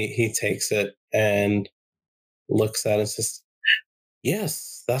 Yeah, he takes it and looks at it and says,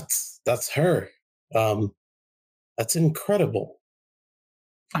 "Yes, that's her. That's incredible."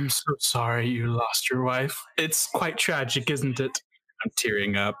 I'm so sorry you lost your wife. It's quite tragic, isn't it? I'm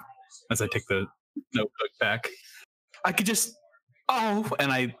tearing up as I take the notebook back. I could just, and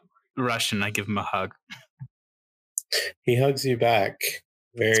I rush and I give him a hug. He hugs you back.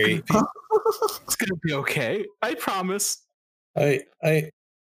 Very. It's gonna be okay. I promise. I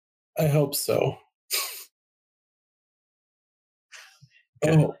hope so.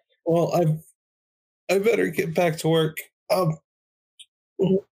 Good. Oh well, I better get back to work.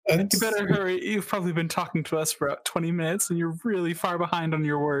 You better hurry. You've probably been talking to us for about 20 minutes and you're really far behind on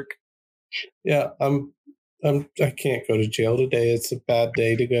your work. Yeah, I can't go to jail today. It's a bad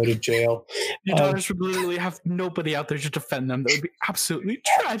day to go to jail. Your daughters would literally have nobody out there to defend them. That would be absolutely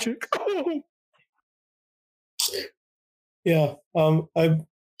tragic. Yeah. I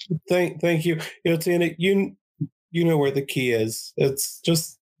thank you. Tina, you know where the key is. It's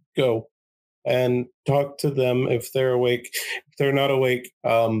just go and talk to them if they're awake. If they're not awake,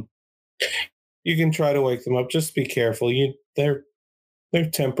 you can try to wake them up. Just be careful. They're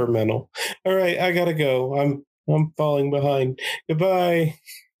temperamental. All right, I gotta go. I'm falling behind. Goodbye.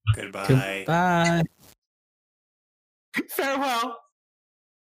 Goodbye. Bye. Farewell.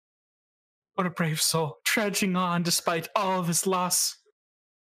 What a brave soul, trudging on despite all of his loss.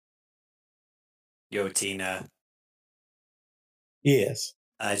 Yo, Tina, Yes.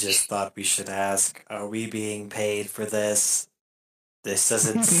 I just thought we should ask, are we being paid for this? This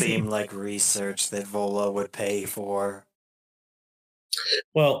doesn't seem like research that Vola would pay for.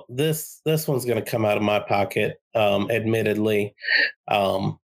 Well, this one's going to come out of my pocket, admittedly,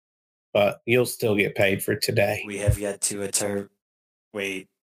 but you'll still get paid for today. We have yet to Wait.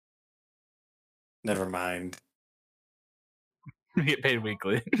 Never mind. We get paid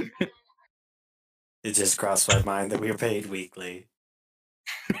weekly. It just crossed my mind that we are paid weekly.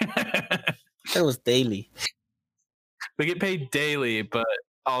 That was daily. We get paid daily, but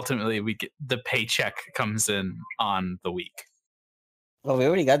ultimately we get the paycheck comes in on the week. Well, we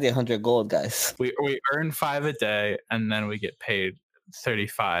already got the 100 gold, guys. We earn 5 a day, and then we get paid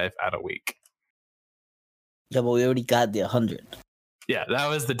 35 at a week. Yeah, but we already got the 100. Yeah, that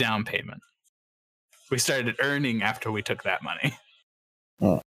was the down payment. We started earning after we took that money.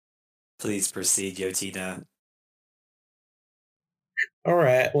 Please proceed, Yotina. All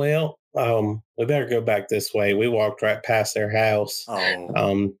right. Well, we better go back this way. We walked right past their house.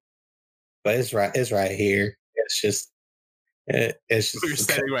 Oh. But it's right here. It's just We were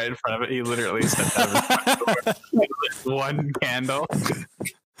standing right in front of it. He literally stepped out of his one candle.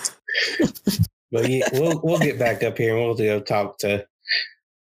 But yeah, we'll get back up here and we'll go talk to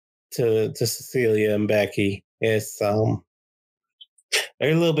Cecilia and Becky. It's they're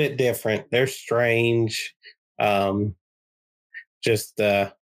a little bit different. They're strange. Boy,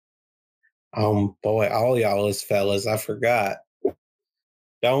 all y'all as fellas, I forgot.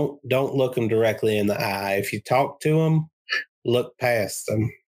 Don't look them directly in the eye. If you talk to them, look past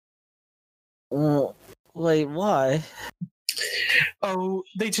them. Wait, why? Oh,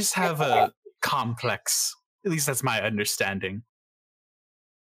 they just have a complex. At least that's my understanding.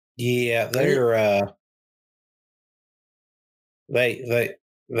 Yeah, they're they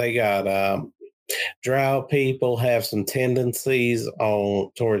got drow people have some tendencies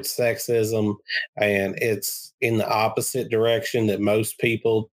towards sexism, and it's in the opposite direction that most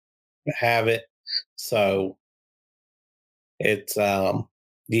people have it. So it's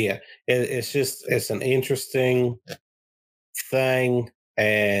it's an interesting thing,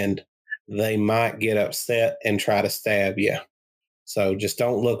 and they might get upset and try to stab you. So just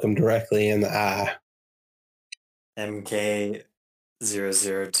don't look them directly in the eye.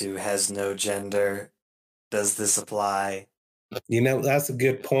 MK002 has no gender. Does this apply? That's a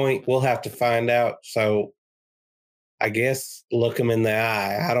good point. We'll have to find out. So I guess look them in the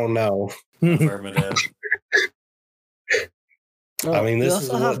eye. I don't know. Affirmative. Well, I mean, we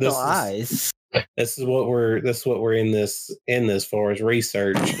also have no eyes. This is what we're in this for is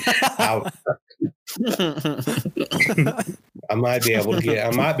research. I might be able to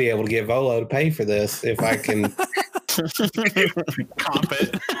get Volo to pay for this if I can Comp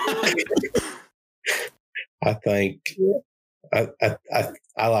it. I think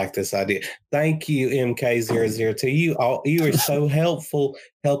I like this idea. Thank you, MK002. You are so helpful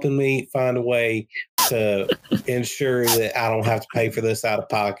helping me find a way to ensure that I don't have to pay for this out of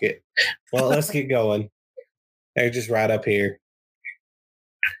pocket. Well, let's get going. They're just right up here.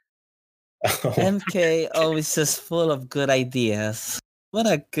 MK always just full of good ideas. What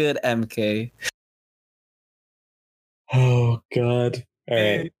a good MK. Oh God. All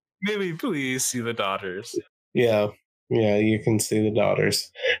right. May we please see the daughters? Yeah, you can see the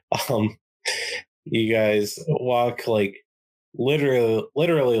daughters. You guys walk like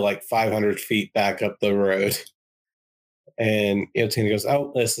literally like 500 feet back up the road, and Tina goes,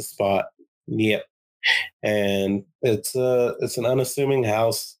 "Oh, this is the spot." Yep, and it's an unassuming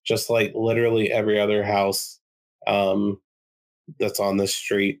house, just like literally every other house that's on this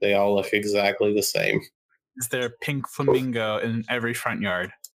street. They all look exactly the same. Is there a pink flamingo in every front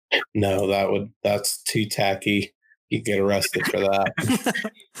yard? No, that's too tacky. You get arrested for that.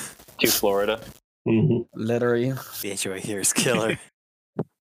 To Florida. Mm-hmm. Literally. The HOA here is killer.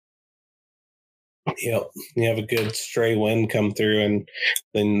 Yep. You have a good stray wind come through, and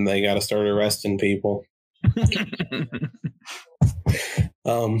then they got to start arresting people.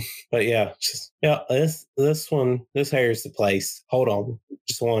 But yeah, this here's the place. Hold on,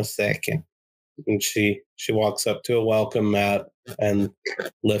 just 1 second. And she walks up to a welcome mat and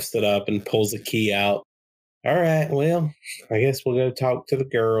lifts it up and pulls a key out. All right, well, I guess we'll go talk to the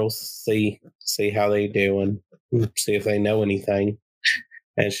girls, see how they doing, see if they know anything.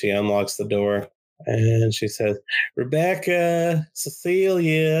 And she unlocks the door and she says, "Rebecca,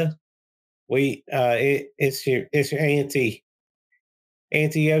 Cecilia, it's your auntie,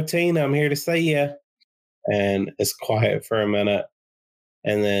 Auntie Yotina. I'm here to see you." And it's quiet for a minute,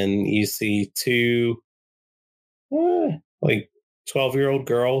 and then you see two like 12-year-old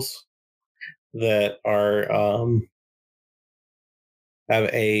girls that are have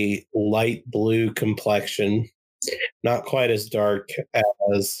a light blue complexion, not quite as dark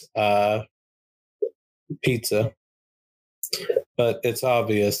as Pizza, but it's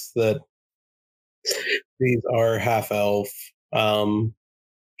obvious that these are half elf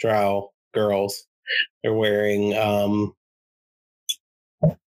drow girls. They're wearing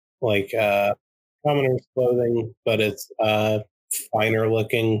commoner's clothing, but it's finer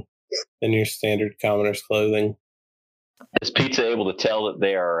looking than your standard commoner's clothing. Is Pizza able to tell that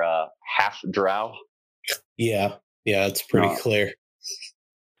they are half drow? Yeah, it's pretty clear.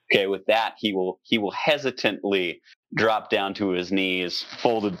 Okay, with that, he will hesitantly drop down to his knees,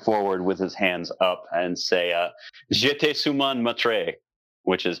 folded forward with his hands up, and say, "Je te summon matre,"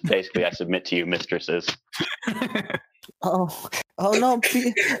 which is basically, "I submit to you, mistresses." Oh no,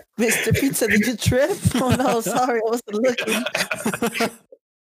 Mr. Pizza, did you trip? Oh no, sorry, I wasn't looking.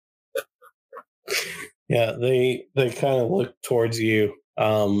 Yeah, they kind of look towards you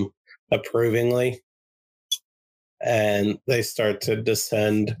approvingly, and they start to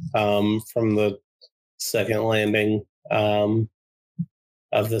descend from the second landing of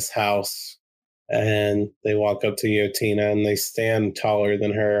this house, and they walk up to Yotina, and they stand taller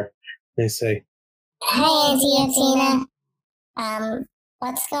than her. They say, "Hey, Auntie Yotina.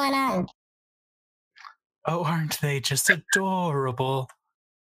 What's going on?" Oh, aren't they just adorable?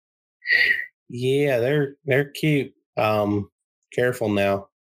 "Yeah, they're cute. Careful now."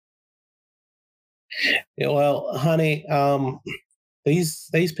 "Yeah, well, honey,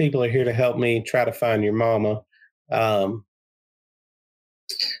 these people are here to help me try to find your mama. But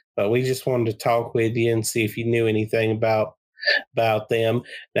we just wanted to talk with you and see if you knew anything about them.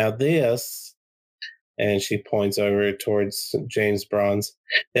 Now this," and she points over towards James Bronze.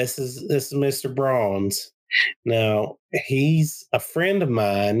 This is Mr. Bronze. Now, he's a friend of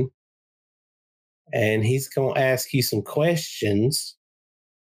mine, and he's going to ask you some questions,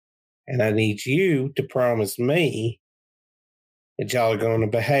 and I need you to promise me that y'all are going to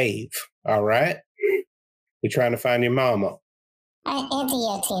behave, all right? We're trying to find your mama." Auntie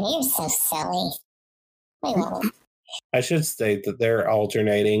Yotina, you're so silly. We won't. I should state that they're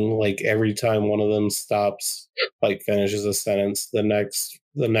alternating, like every time one of them stops, like finishes a sentence, the next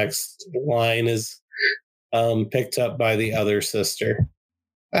line is picked up by the other sister.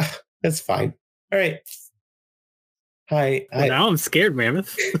 That's fine. All right. Hi. Well, now I'm scared,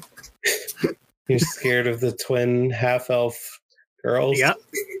 Mammoth. You're scared of the twin half elf girls? Yep.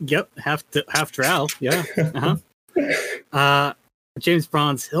 Half drow. Yeah. James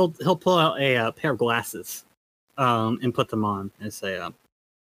Bronze, he'll pull out a pair of glasses, and put them on and say,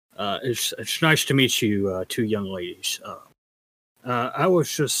 "It's nice to meet you, two young ladies.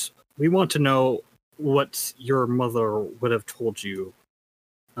 We want to know what your mother would have told you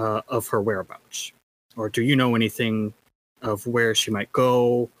of her whereabouts, or do you know anything of where she might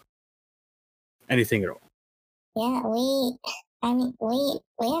go? Anything at all?" Yeah, we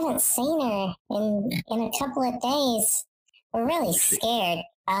haven't seen her in a couple of days. We're really scared.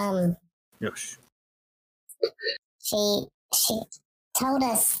 Yes. She told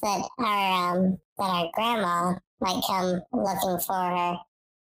us that our grandma might come looking for her.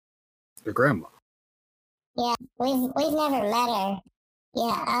 Your grandma. Yeah, we've never met her.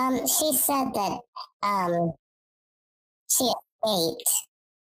 Yeah, she said that she escaped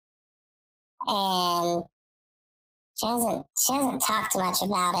and she hasn't talked much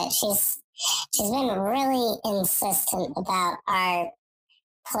about it. She's been really insistent about our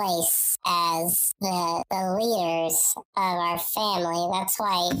place as the leaders of our family. That's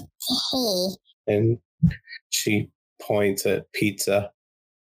why he And she points at Pizza.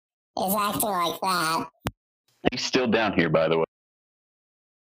 is acting like that. He's still down here, by the way.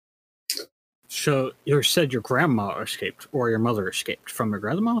 So you said your grandma escaped, or your mother escaped from your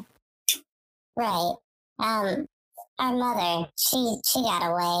grandma? Right. Our mother, she got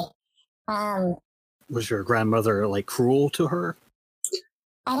away. Was your grandmother like cruel to her?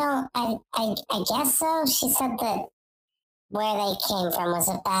 I guess so. She said that where they came from was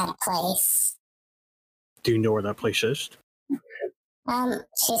a bad place. Do you know where that place is?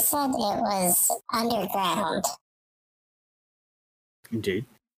 She said it was underground. Indeed.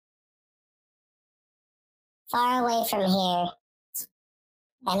 Far away from here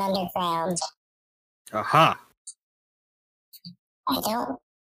and underground. Aha! I don't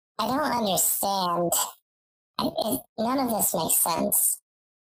understand. None of this makes sense.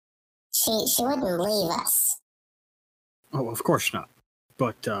 She wouldn't leave us. Oh, of course not.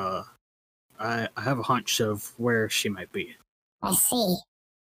 But I have a hunch of where she might be. I see.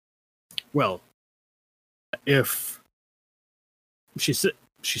 Well, if she said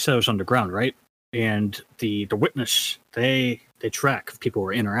it was underground, right? And the witness, they track if people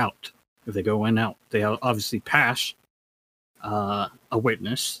are in or out. If they go in out, they obviously pass a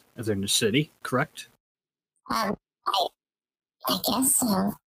witness if they're in the city, correct? I guess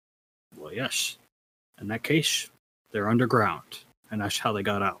so. Well, yes. In that case, they're underground, and that's how they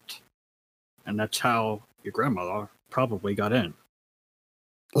got out. And that's how your grandmother probably got in.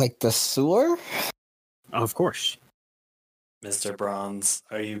 Like the sewer? Of course. Mr. Bronze,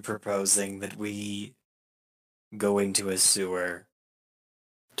 are you proposing that we go into a sewer?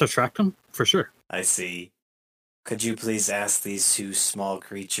 To track them? For sure. I see. Could you please ask these two small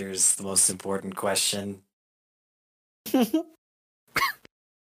creatures the most important question?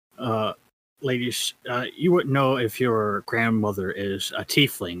 Ladies, you wouldn't know if your grandmother is a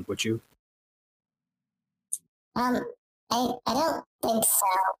tiefling, would you? I don't think so.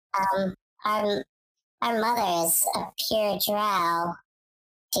 Our mother is a pure drow.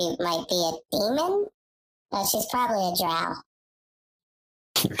 She might be a demon, but she's probably a drow.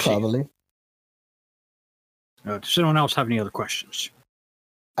 Probably. Does anyone else have any other questions?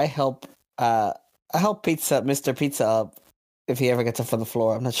 I help Mr. Pizza up if he ever gets up from the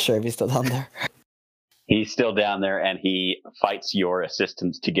floor. I'm not sure if he's still down there. He's still down there, and he fights your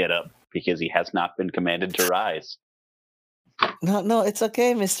assistance to get up because he has not been commanded to rise. No, it's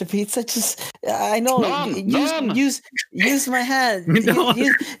okay, Mr. Pizza. Just I know. Mom! Use my hand. No.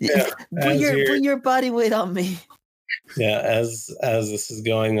 Put your body weight on me. Yeah, as this is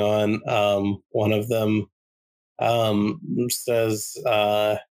going on, one of them says,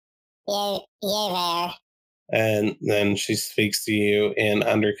 Yay there. and then she speaks to you in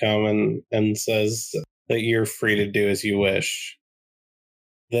Undercommon and says that you're free to do as you wish.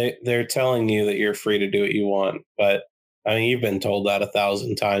 They're telling you that you're free to do what you want, but I mean, you've been told that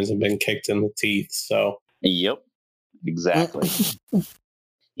 1,000 times and been kicked in the teeth, so. Yep, exactly.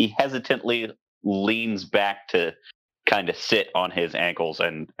 He hesitantly leans back to kind of sit on his ankles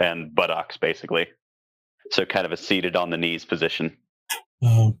and buttocks, basically. So kind of a seated on the knees position.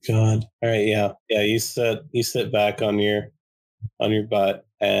 Oh God! All right, yeah. You sit back on your butt,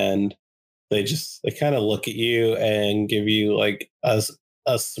 and they kind of look at you and give you like a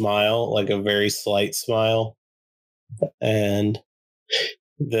smile, like a very slight smile, and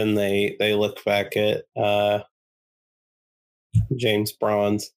then they look back at James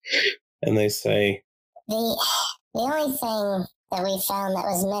Bronze, and they say, The only thing that we found that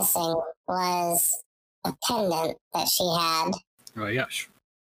was missing was a pendant that she had. Oh, yes.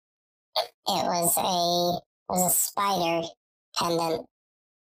 It was a spider pendant.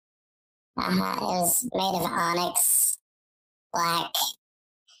 It was made of onyx, black.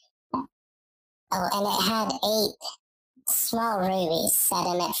 Oh, and it had 8 small rubies set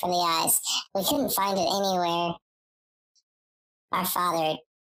in it for the eyes. We couldn't find it anywhere. Our father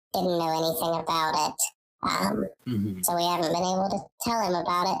didn't know anything about it. So we haven't been able to tell him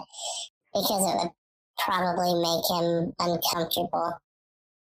about it because it would probably make him uncomfortable.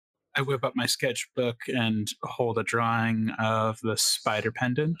 I whip up my sketchbook and hold a drawing of the spider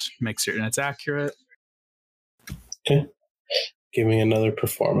pendant, make certain it's accurate. okay, give me another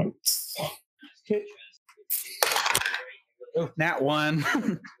performance. Okay. Oh, nat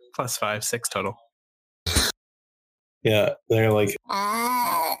 1. +5, 6 total. Yeah, they're like,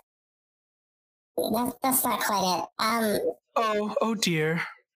 That's not quite it. Oh dear.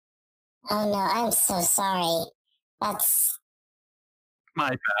 Oh no, I'm so sorry. That's My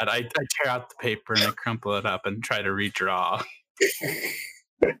bad. I tear out the paper and I crumple it up and try to redraw.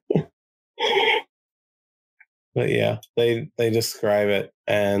 but yeah, they describe it,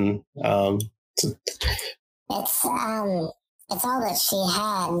 and it's all that she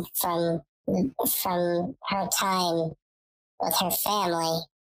had from her time with her family.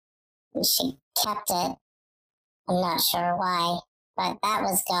 She kept it. I'm not sure why, but that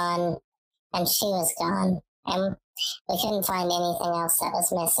was gone, and she was gone, and we couldn't find anything else that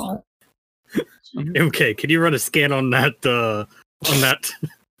was missing. Okay, can you run a scan on that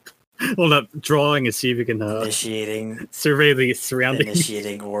on that drawing and see if you can Initiating survey the surroundings?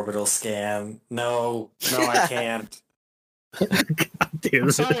 initiating orbital scan. No, I can't. God damn I'm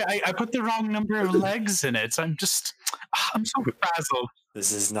it. sorry, I put the wrong number of legs in it. I'm so frazzled.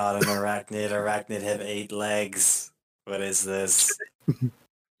 This is not an arachnid. Arachnid have 8 legs. What is this?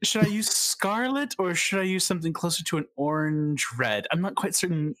 Should I use scarlet or should I use something closer to an orange red? I'm not quite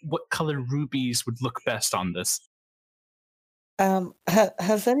certain what color rubies would look best on this.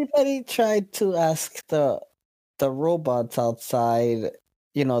 Has anybody tried to ask the robots outside,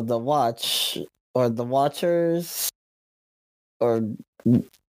 the watch or the watchers or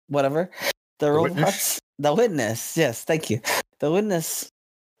whatever? The robots, witness? the witness. Yes, thank you. The witness,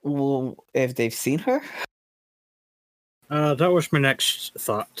 if they've seen her. That was my next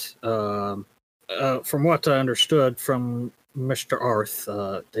thought. From what I understood from Mr. Arth,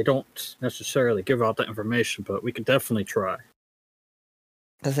 they don't necessarily give out that information, but we could definitely try.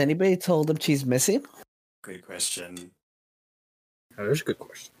 Has anybody told them she's missing? Good question. That's a good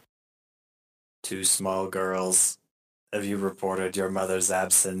question. 2 small girls. Have you reported your mother's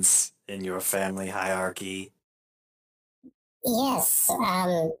absence in your family hierarchy? Yes,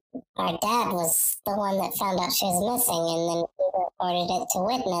 our dad was the one that found out she was missing, and then he reported it to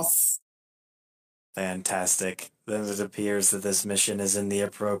witness. Fantastic. Then it appears that this mission is in the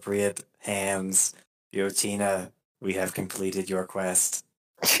appropriate hands. Yotina, we have completed your quest.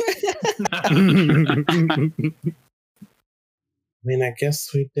 I mean, I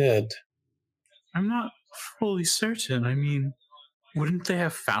guess we did. I'm not fully certain. I mean, wouldn't they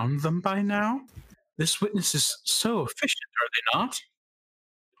have found them by now? This witness is so efficient, are they not?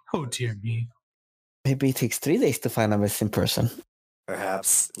 Oh dear me. Maybe it takes 3 days to find a missing person.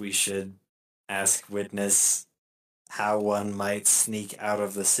 Perhaps we should ask witness how one might sneak out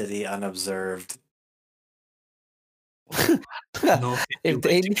of the city unobserved. No, If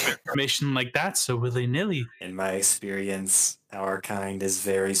they- information like that so willy-nilly. In my experience, our kind is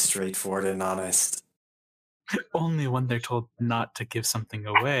very straightforward and honest. Only when they're told not to give something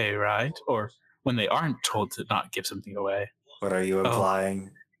away, right? Or when they aren't told to not give something away. What are you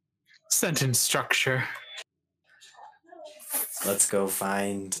implying? Sentence structure. Let's go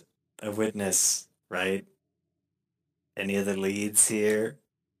find a witness, right? Any other leads here?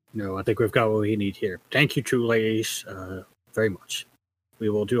 No, I think we've got what we need here. Thank you, two ladies, very much. We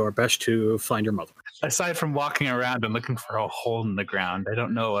will do our best to find your mother. Aside from walking around and looking for a hole in the ground, I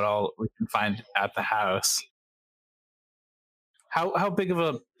don't know what all we can find at the house. How big of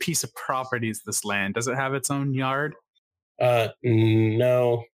a piece of property is this land? Does it have its own yard?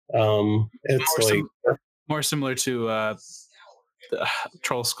 No. It's More similar to the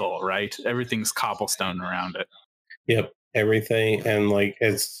Troll Skull, right? Everything's cobblestone around it. Yep, everything, and like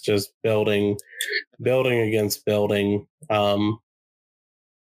it's just building against building,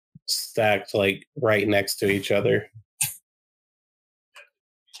 stacked like right next to each other.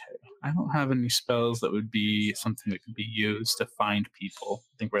 I don't have any spells that would be something that could be used to find people.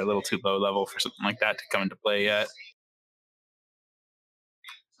 I think we're a little too low level for something like that to come into play yet.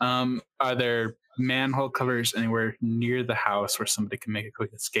 Are there manhole covers anywhere near the house where somebody can make a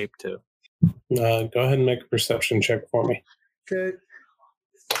quick escape to? Go ahead and make a perception check for me. Okay.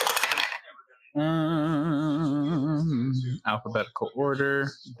 Alphabetical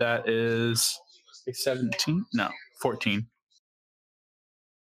order. That is a 17? No, 14.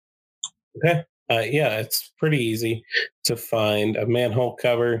 Okay. Yeah, it's pretty easy to find a manhole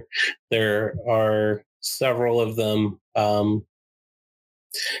cover. There are several of them,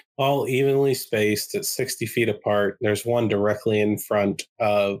 all evenly spaced at 60 feet apart. There's one directly in front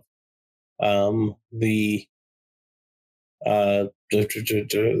of the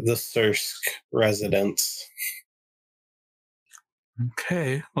Sursk residence.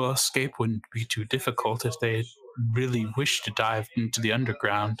 Okay, well, escape wouldn't be too difficult if they really wish to dive into the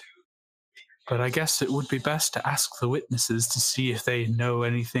underground. But I guess it would be best to ask the witnesses to see if they know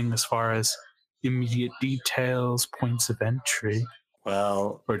anything as far as immediate details, points of entry,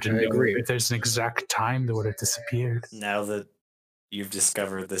 Well, or to I know agree. if there's an exact time that would have disappeared. now that you've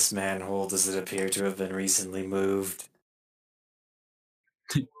discovered this manhole, does it appear to have been recently moved?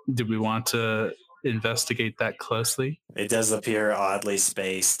 Do we want to investigate that closely? It does appear oddly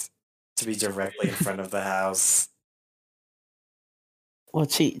spaced to be directly in front of the house. Well,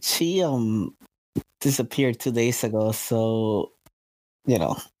 she disappeared 2 days ago, so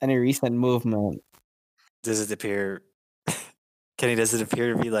any recent movement. Does it appear, Kenny, does it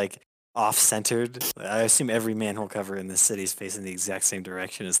appear to be like off-centered? I assume every manhole cover in this city is facing the exact same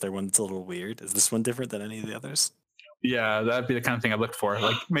direction. Is there one that's a little weird? Is this one different than any of the others? Yeah, that'd be the kind of thing I looked for.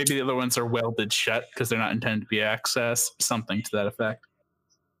 Like maybe the other ones are welded shut because they're not intended to be accessed, something to that effect.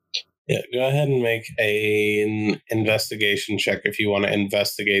 Yeah, go ahead and make an investigation check if you want to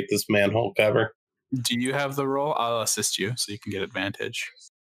investigate this manhole cover. Do you have the roll? I'll assist you so you can get advantage.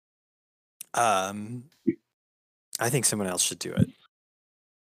 I think someone else should do it.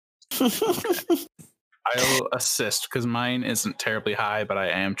 I'll assist because mine isn't terribly high, but I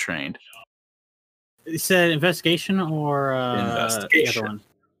am trained. You said investigation or Investigation.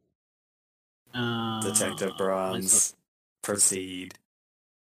 the other one? Detective Bronze, proceed.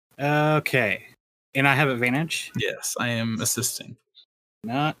 Okay. And I have advantage? Yes, I am assisting.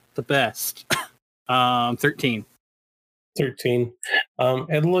 Not the best. 13. 13.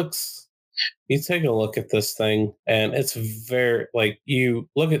 It looks, you take a look at this thing, and it's very, like, you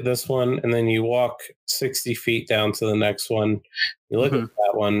look at this one, and then you walk 60 feet down to the next one. You look at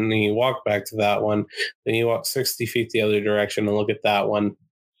that one, and then you walk back to that one. Then you walk 60 feet the other direction and look at that one.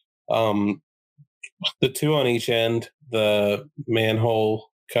 The two on each end, the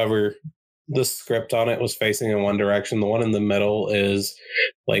manhole cover, the script on it was facing in one direction. The one in the middle is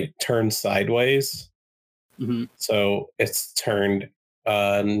like turned sideways. Mm-hmm. So it's turned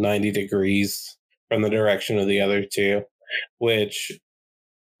 90 degrees from the direction of the other two, which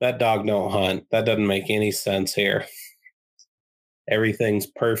that dog don't hunt. That doesn't make any sense here. Everything's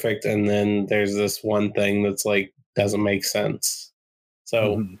perfect, and then there's this one thing that's like doesn't make sense.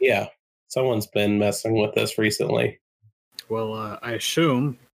 So yeah, someone's been messing with this recently. Well, I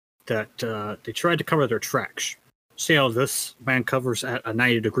assume that they tried to cover their tracks. See how this man covers at a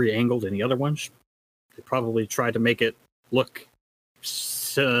 90-degree angle than the other ones? They probably tried to make it look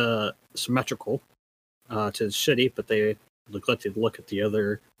symmetrical to the city, but they neglected to look at the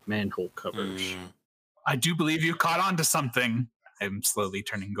other manhole covers. I do believe you caught on to something. I'm slowly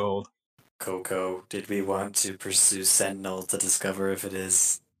turning gold. Coco, did we want to pursue Sentinel to discover if it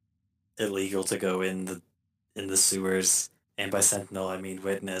is illegal to go in the sewers? And by Sentinel, I mean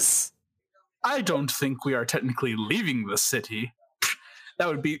witness. I don't think we are technically leaving the city. That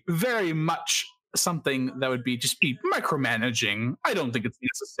would be very much something that would be micromanaging. I don't think it's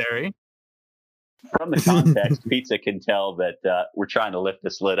necessary. From the context, Pizza can tell that we're trying to lift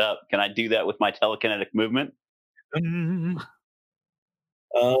this lid up. Can I do that with my telekinetic movement?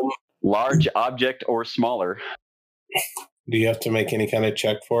 Large object or smaller? Do you have to make any kind of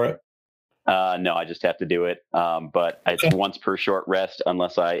check for it? No, I just have to do it. But it's once per short rest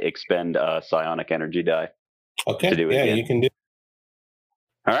unless I expend a psionic energy die. Okay, to do it again. You can do it.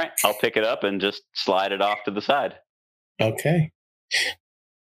 All right, I'll pick it up and just slide it off to the side. Okay.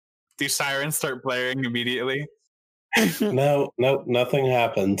 Do sirens start blaring immediately? No, nothing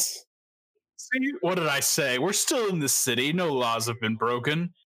happens. See, what did I say? We're still in the city. No laws have been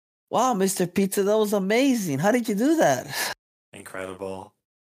broken. Wow, Mr. Pizza, that was amazing. How did you do that? Incredible.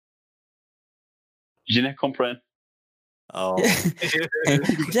 Je ne comprends. Oh.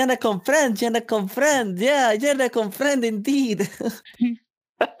 Je ne comprend. Yeah, je ne comprend indeed.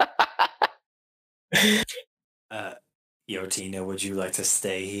 Yotina, would you like to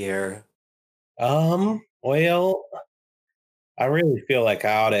stay here? Well, I really feel like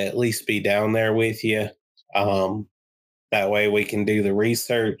I ought to at least be down there with you. That way we can do the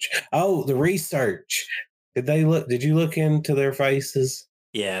research. Oh, the research. Did you look into their faces?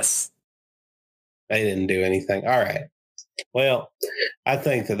 Yes. They didn't do anything. All right. Well, I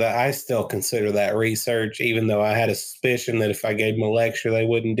think that I still consider that research, even though I had a suspicion that if I gave them a lecture, they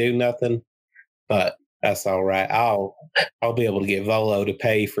wouldn't do nothing. But that's all right. I'll be able to get Volo to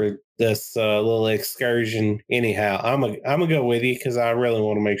pay for this little excursion. Anyhow, I'm gonna go with you because I really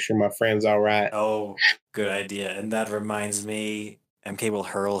want to make sure my friend's all right. Oh, good idea. And that reminds me, MK will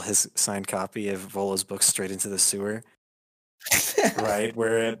hurl his signed copy of Volo's book straight into the sewer. Right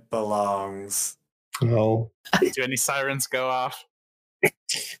where it belongs. Oh. Do any sirens go off?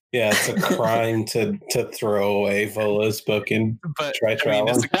 Yeah, it's a crime to throw away Volo's book and try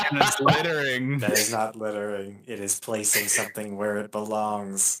traveling. It's littering. That is not littering. It is placing something where it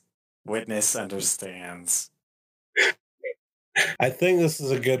belongs. Witness understands. I think this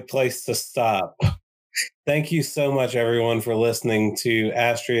is a good place to stop. Thank you so much, everyone, for listening to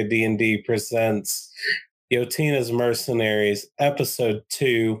Astria D&D presents Yotina's Mercenaries, Episode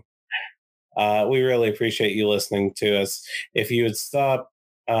 2. We really appreciate you listening to us. If you would stop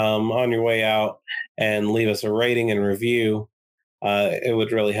on your way out and leave us a rating and review, it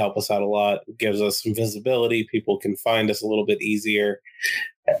would really help us out a lot. It gives us some visibility. People can find us a little bit easier.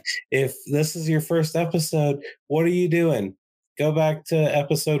 If this is your first episode, what are you doing? Go back to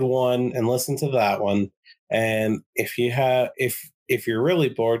episode 1 and listen to that one. And if you're really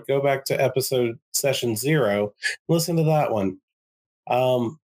bored, go back to session 0, listen to that one.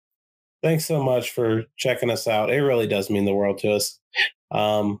 Thanks so much for checking us out. It really does mean the world to us.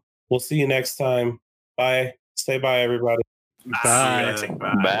 We'll see you next time. Bye. Say bye, everybody. Bye.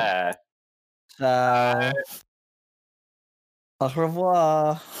 Bye. Ciao. Au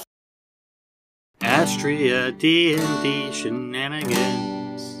revoir. Astria D&D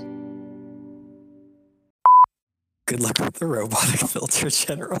shenanigans. Good luck with the robotic filter,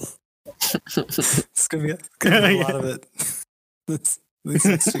 General. It's gonna be a lot of it. These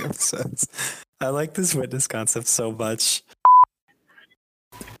next few episodes. I like this witness concept so much.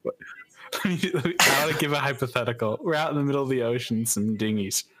 I want to give a hypothetical. We're out in the middle of the ocean, some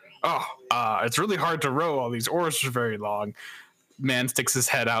dinghies. It's really hard to row. All these oars are very long. Man sticks his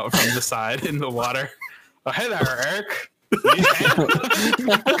head out from the side in the water. Oh, hey there, Eric.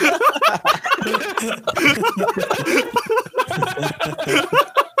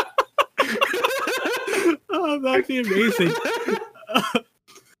 Oh, that'd be amazing.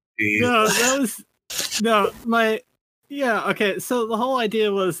 Okay. So the whole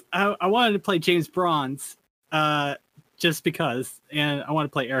idea was I wanted to play James Bronze, just because, and I want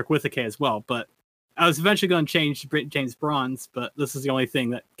to play Eric with a K as well. But I was eventually going to change to James Bronze, but this is the only thing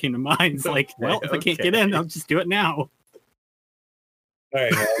that came to mind. It's like, if I can't get in, I'll just do it now. All right,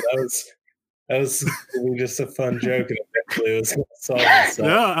 well, that was just a fun joke, and eventually it was going to solve itself.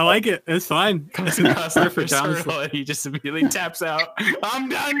 No, I like it. It's fine. Comes across the first hurdle and he just immediately taps out. I'm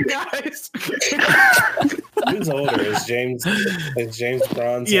done, guys. Who's older? Is James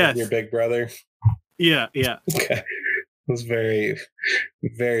Bronze Yes. your big brother? Yeah. Okay. It was very,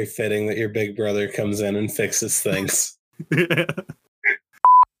 very fitting that your big brother comes in and fixes things.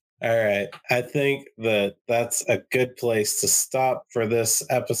 All right. I think that's a good place to stop for this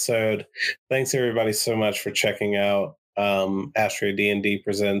episode. Thanks, everybody, so much for checking out Astria D&D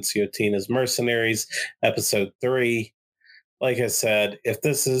presents Yotina's Mercenaries, Episode 3. Like I said, if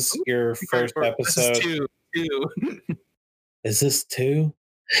this is your first episode... This is 2. Is this 2?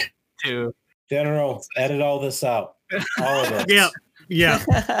 2. General, edit all this out. All of it. Yeah.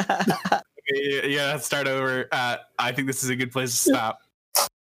 Yeah, start over. I think this is a good place to stop.